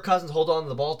Kirk Cousins hold on to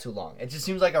the ball too long. It just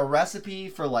seems like a recipe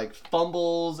for, like,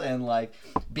 fumbles and, like,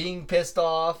 being pissed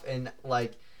off. And,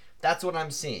 like, that's what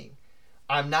I'm seeing.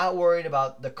 I'm not worried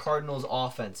about the Cardinals'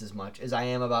 offense as much as I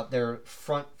am about their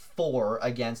front four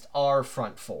against our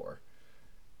front four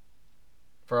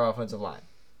for our offensive line.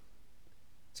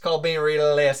 It's called being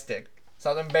realistic.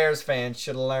 Southern Bears fans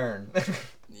should learn.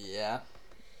 Yeah.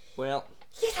 Well.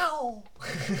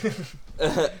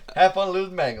 Have fun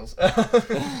losing Bengals.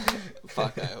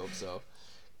 Fuck, I hope so.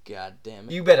 God damn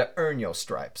it. You better earn your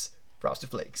stripes,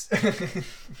 Frosted Flakes.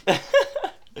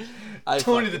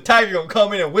 Tony the Tiger gonna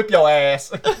come in and whip your ass.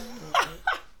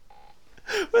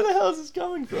 Where the hell is this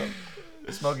coming from?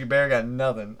 Smokey Bear got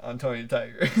nothing on Tony the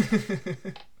Tiger.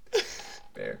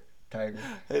 Bear, Tiger.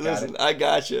 Hey, listen, I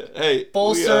got you. Hey,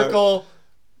 full circle.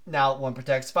 Now one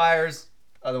protects fires,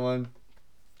 other one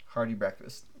hearty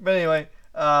breakfast. But anyway,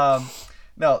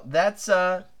 no, that's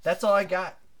all I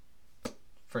got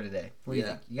for today. What do you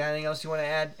think? You got anything else you want to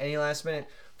add? Any last minute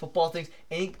football things?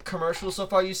 Any commercials so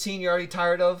far you've seen you're already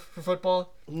tired of for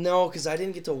football? No, because I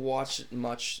didn't get to watch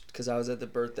much because I was at the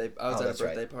birthday. I was at a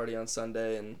birthday party on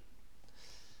Sunday, and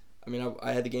I mean,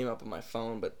 I had the game up on my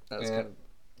phone, but that was kind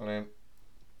of.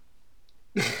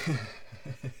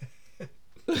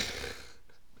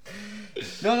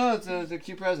 No, it's a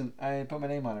cute present. I put my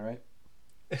name on it, right?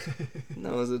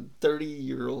 No, it was a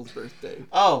 30-year-old's birthday.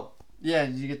 Oh, yeah.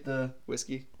 Did you get the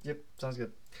whiskey? Yep, sounds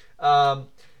good. No,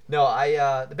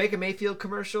 the Baker Mayfield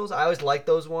commercials. I always like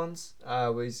those ones.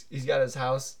 He's got his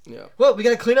house. Yeah. Well, we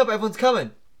gotta clean up. Everyone's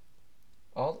coming.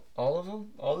 All of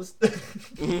them. All this.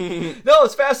 No,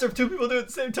 it's faster if two people do it at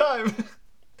the same time.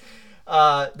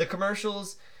 The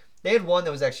commercials. They had one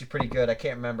that was actually pretty good. I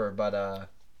can't remember, but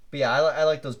yeah, I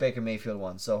like those Baker Mayfield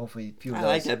ones. So hopefully, I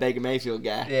like that Baker Mayfield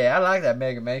guy. Yeah, I like that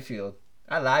Baker Mayfield.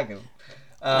 I like him.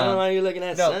 I don't know why you're looking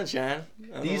at sunshine.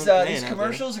 These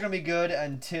commercials are gonna be good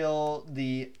until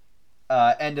the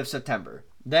end of September.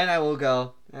 Then I will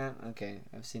go, okay,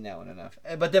 I've seen that one enough.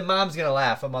 But then Mom's gonna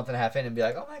laugh a month and a half in and be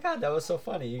like, oh my god, that was so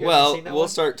funny. You guys have seen that we'll one?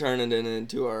 Start turning it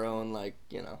into our own,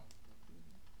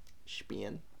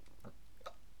 spin.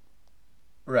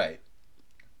 Right.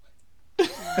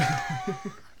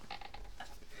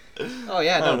 Oh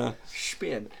yeah, no.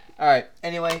 Spin. All right.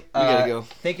 Anyway, we gotta go.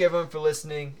 Thank you everyone for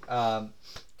listening.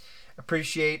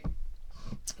 Appreciate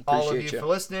all of you for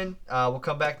listening. We'll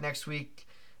come back next week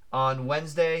on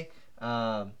Wednesday.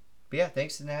 But yeah,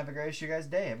 thanks and have a great rest of your guys'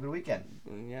 day. Have a good weekend.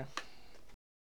 Yeah.